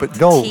 yes, but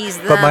no. Tease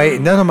But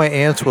them. none of my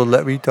aunts would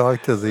let me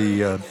talk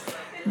to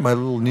my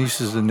little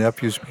nieces and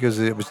nephews because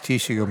it was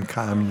teaching them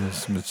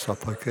communism and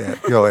stuff like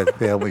that, and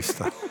family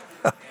stuff.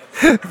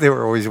 They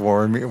were always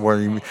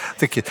warning me.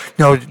 The kids,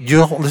 no, you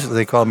don't listen.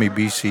 They call me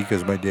BC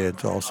because my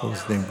dad's also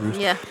his name Bruce.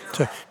 Yeah.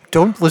 So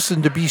don't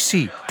listen to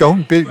BC.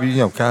 Don't be,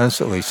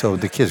 constantly. So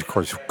the kids, of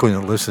course,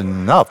 couldn't listen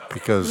enough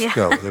because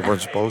they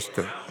weren't supposed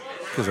to.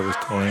 Because I was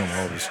telling them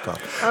all this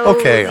stuff.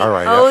 Okay, all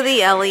right. Oh,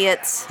 the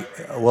Elliots.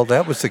 Well,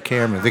 that was the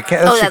Cameron. That's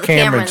the the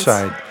Cameron Camerons.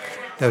 side.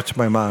 That's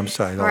my mom's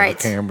side, all Right.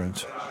 the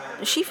Camerons.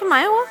 Is she from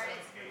Iowa?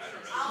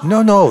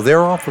 No,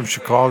 they're all from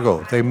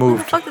Chicago. They How the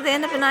moved fuck did they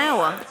end up in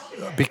Iowa?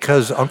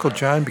 because Uncle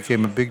John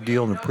became a big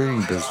deal in the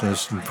printing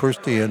business. And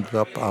first he ended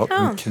up out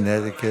Oh. in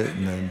Connecticut,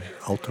 and then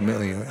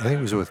ultimately, I think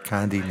it was with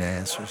Condé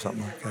Nast or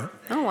something like that.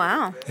 Oh,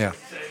 wow. Yeah,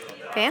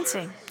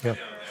 Fancy. yeah,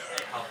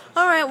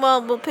 All right,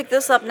 well, we'll pick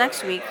this up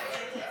next week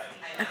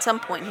at some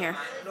point here.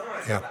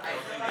 yeah.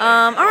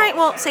 All right,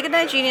 well, say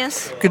goodnight,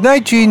 genius. Good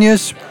night,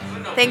 genius.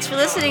 Thanks for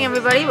listening,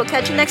 everybody. We'll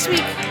catch you next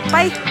week.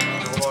 Bye.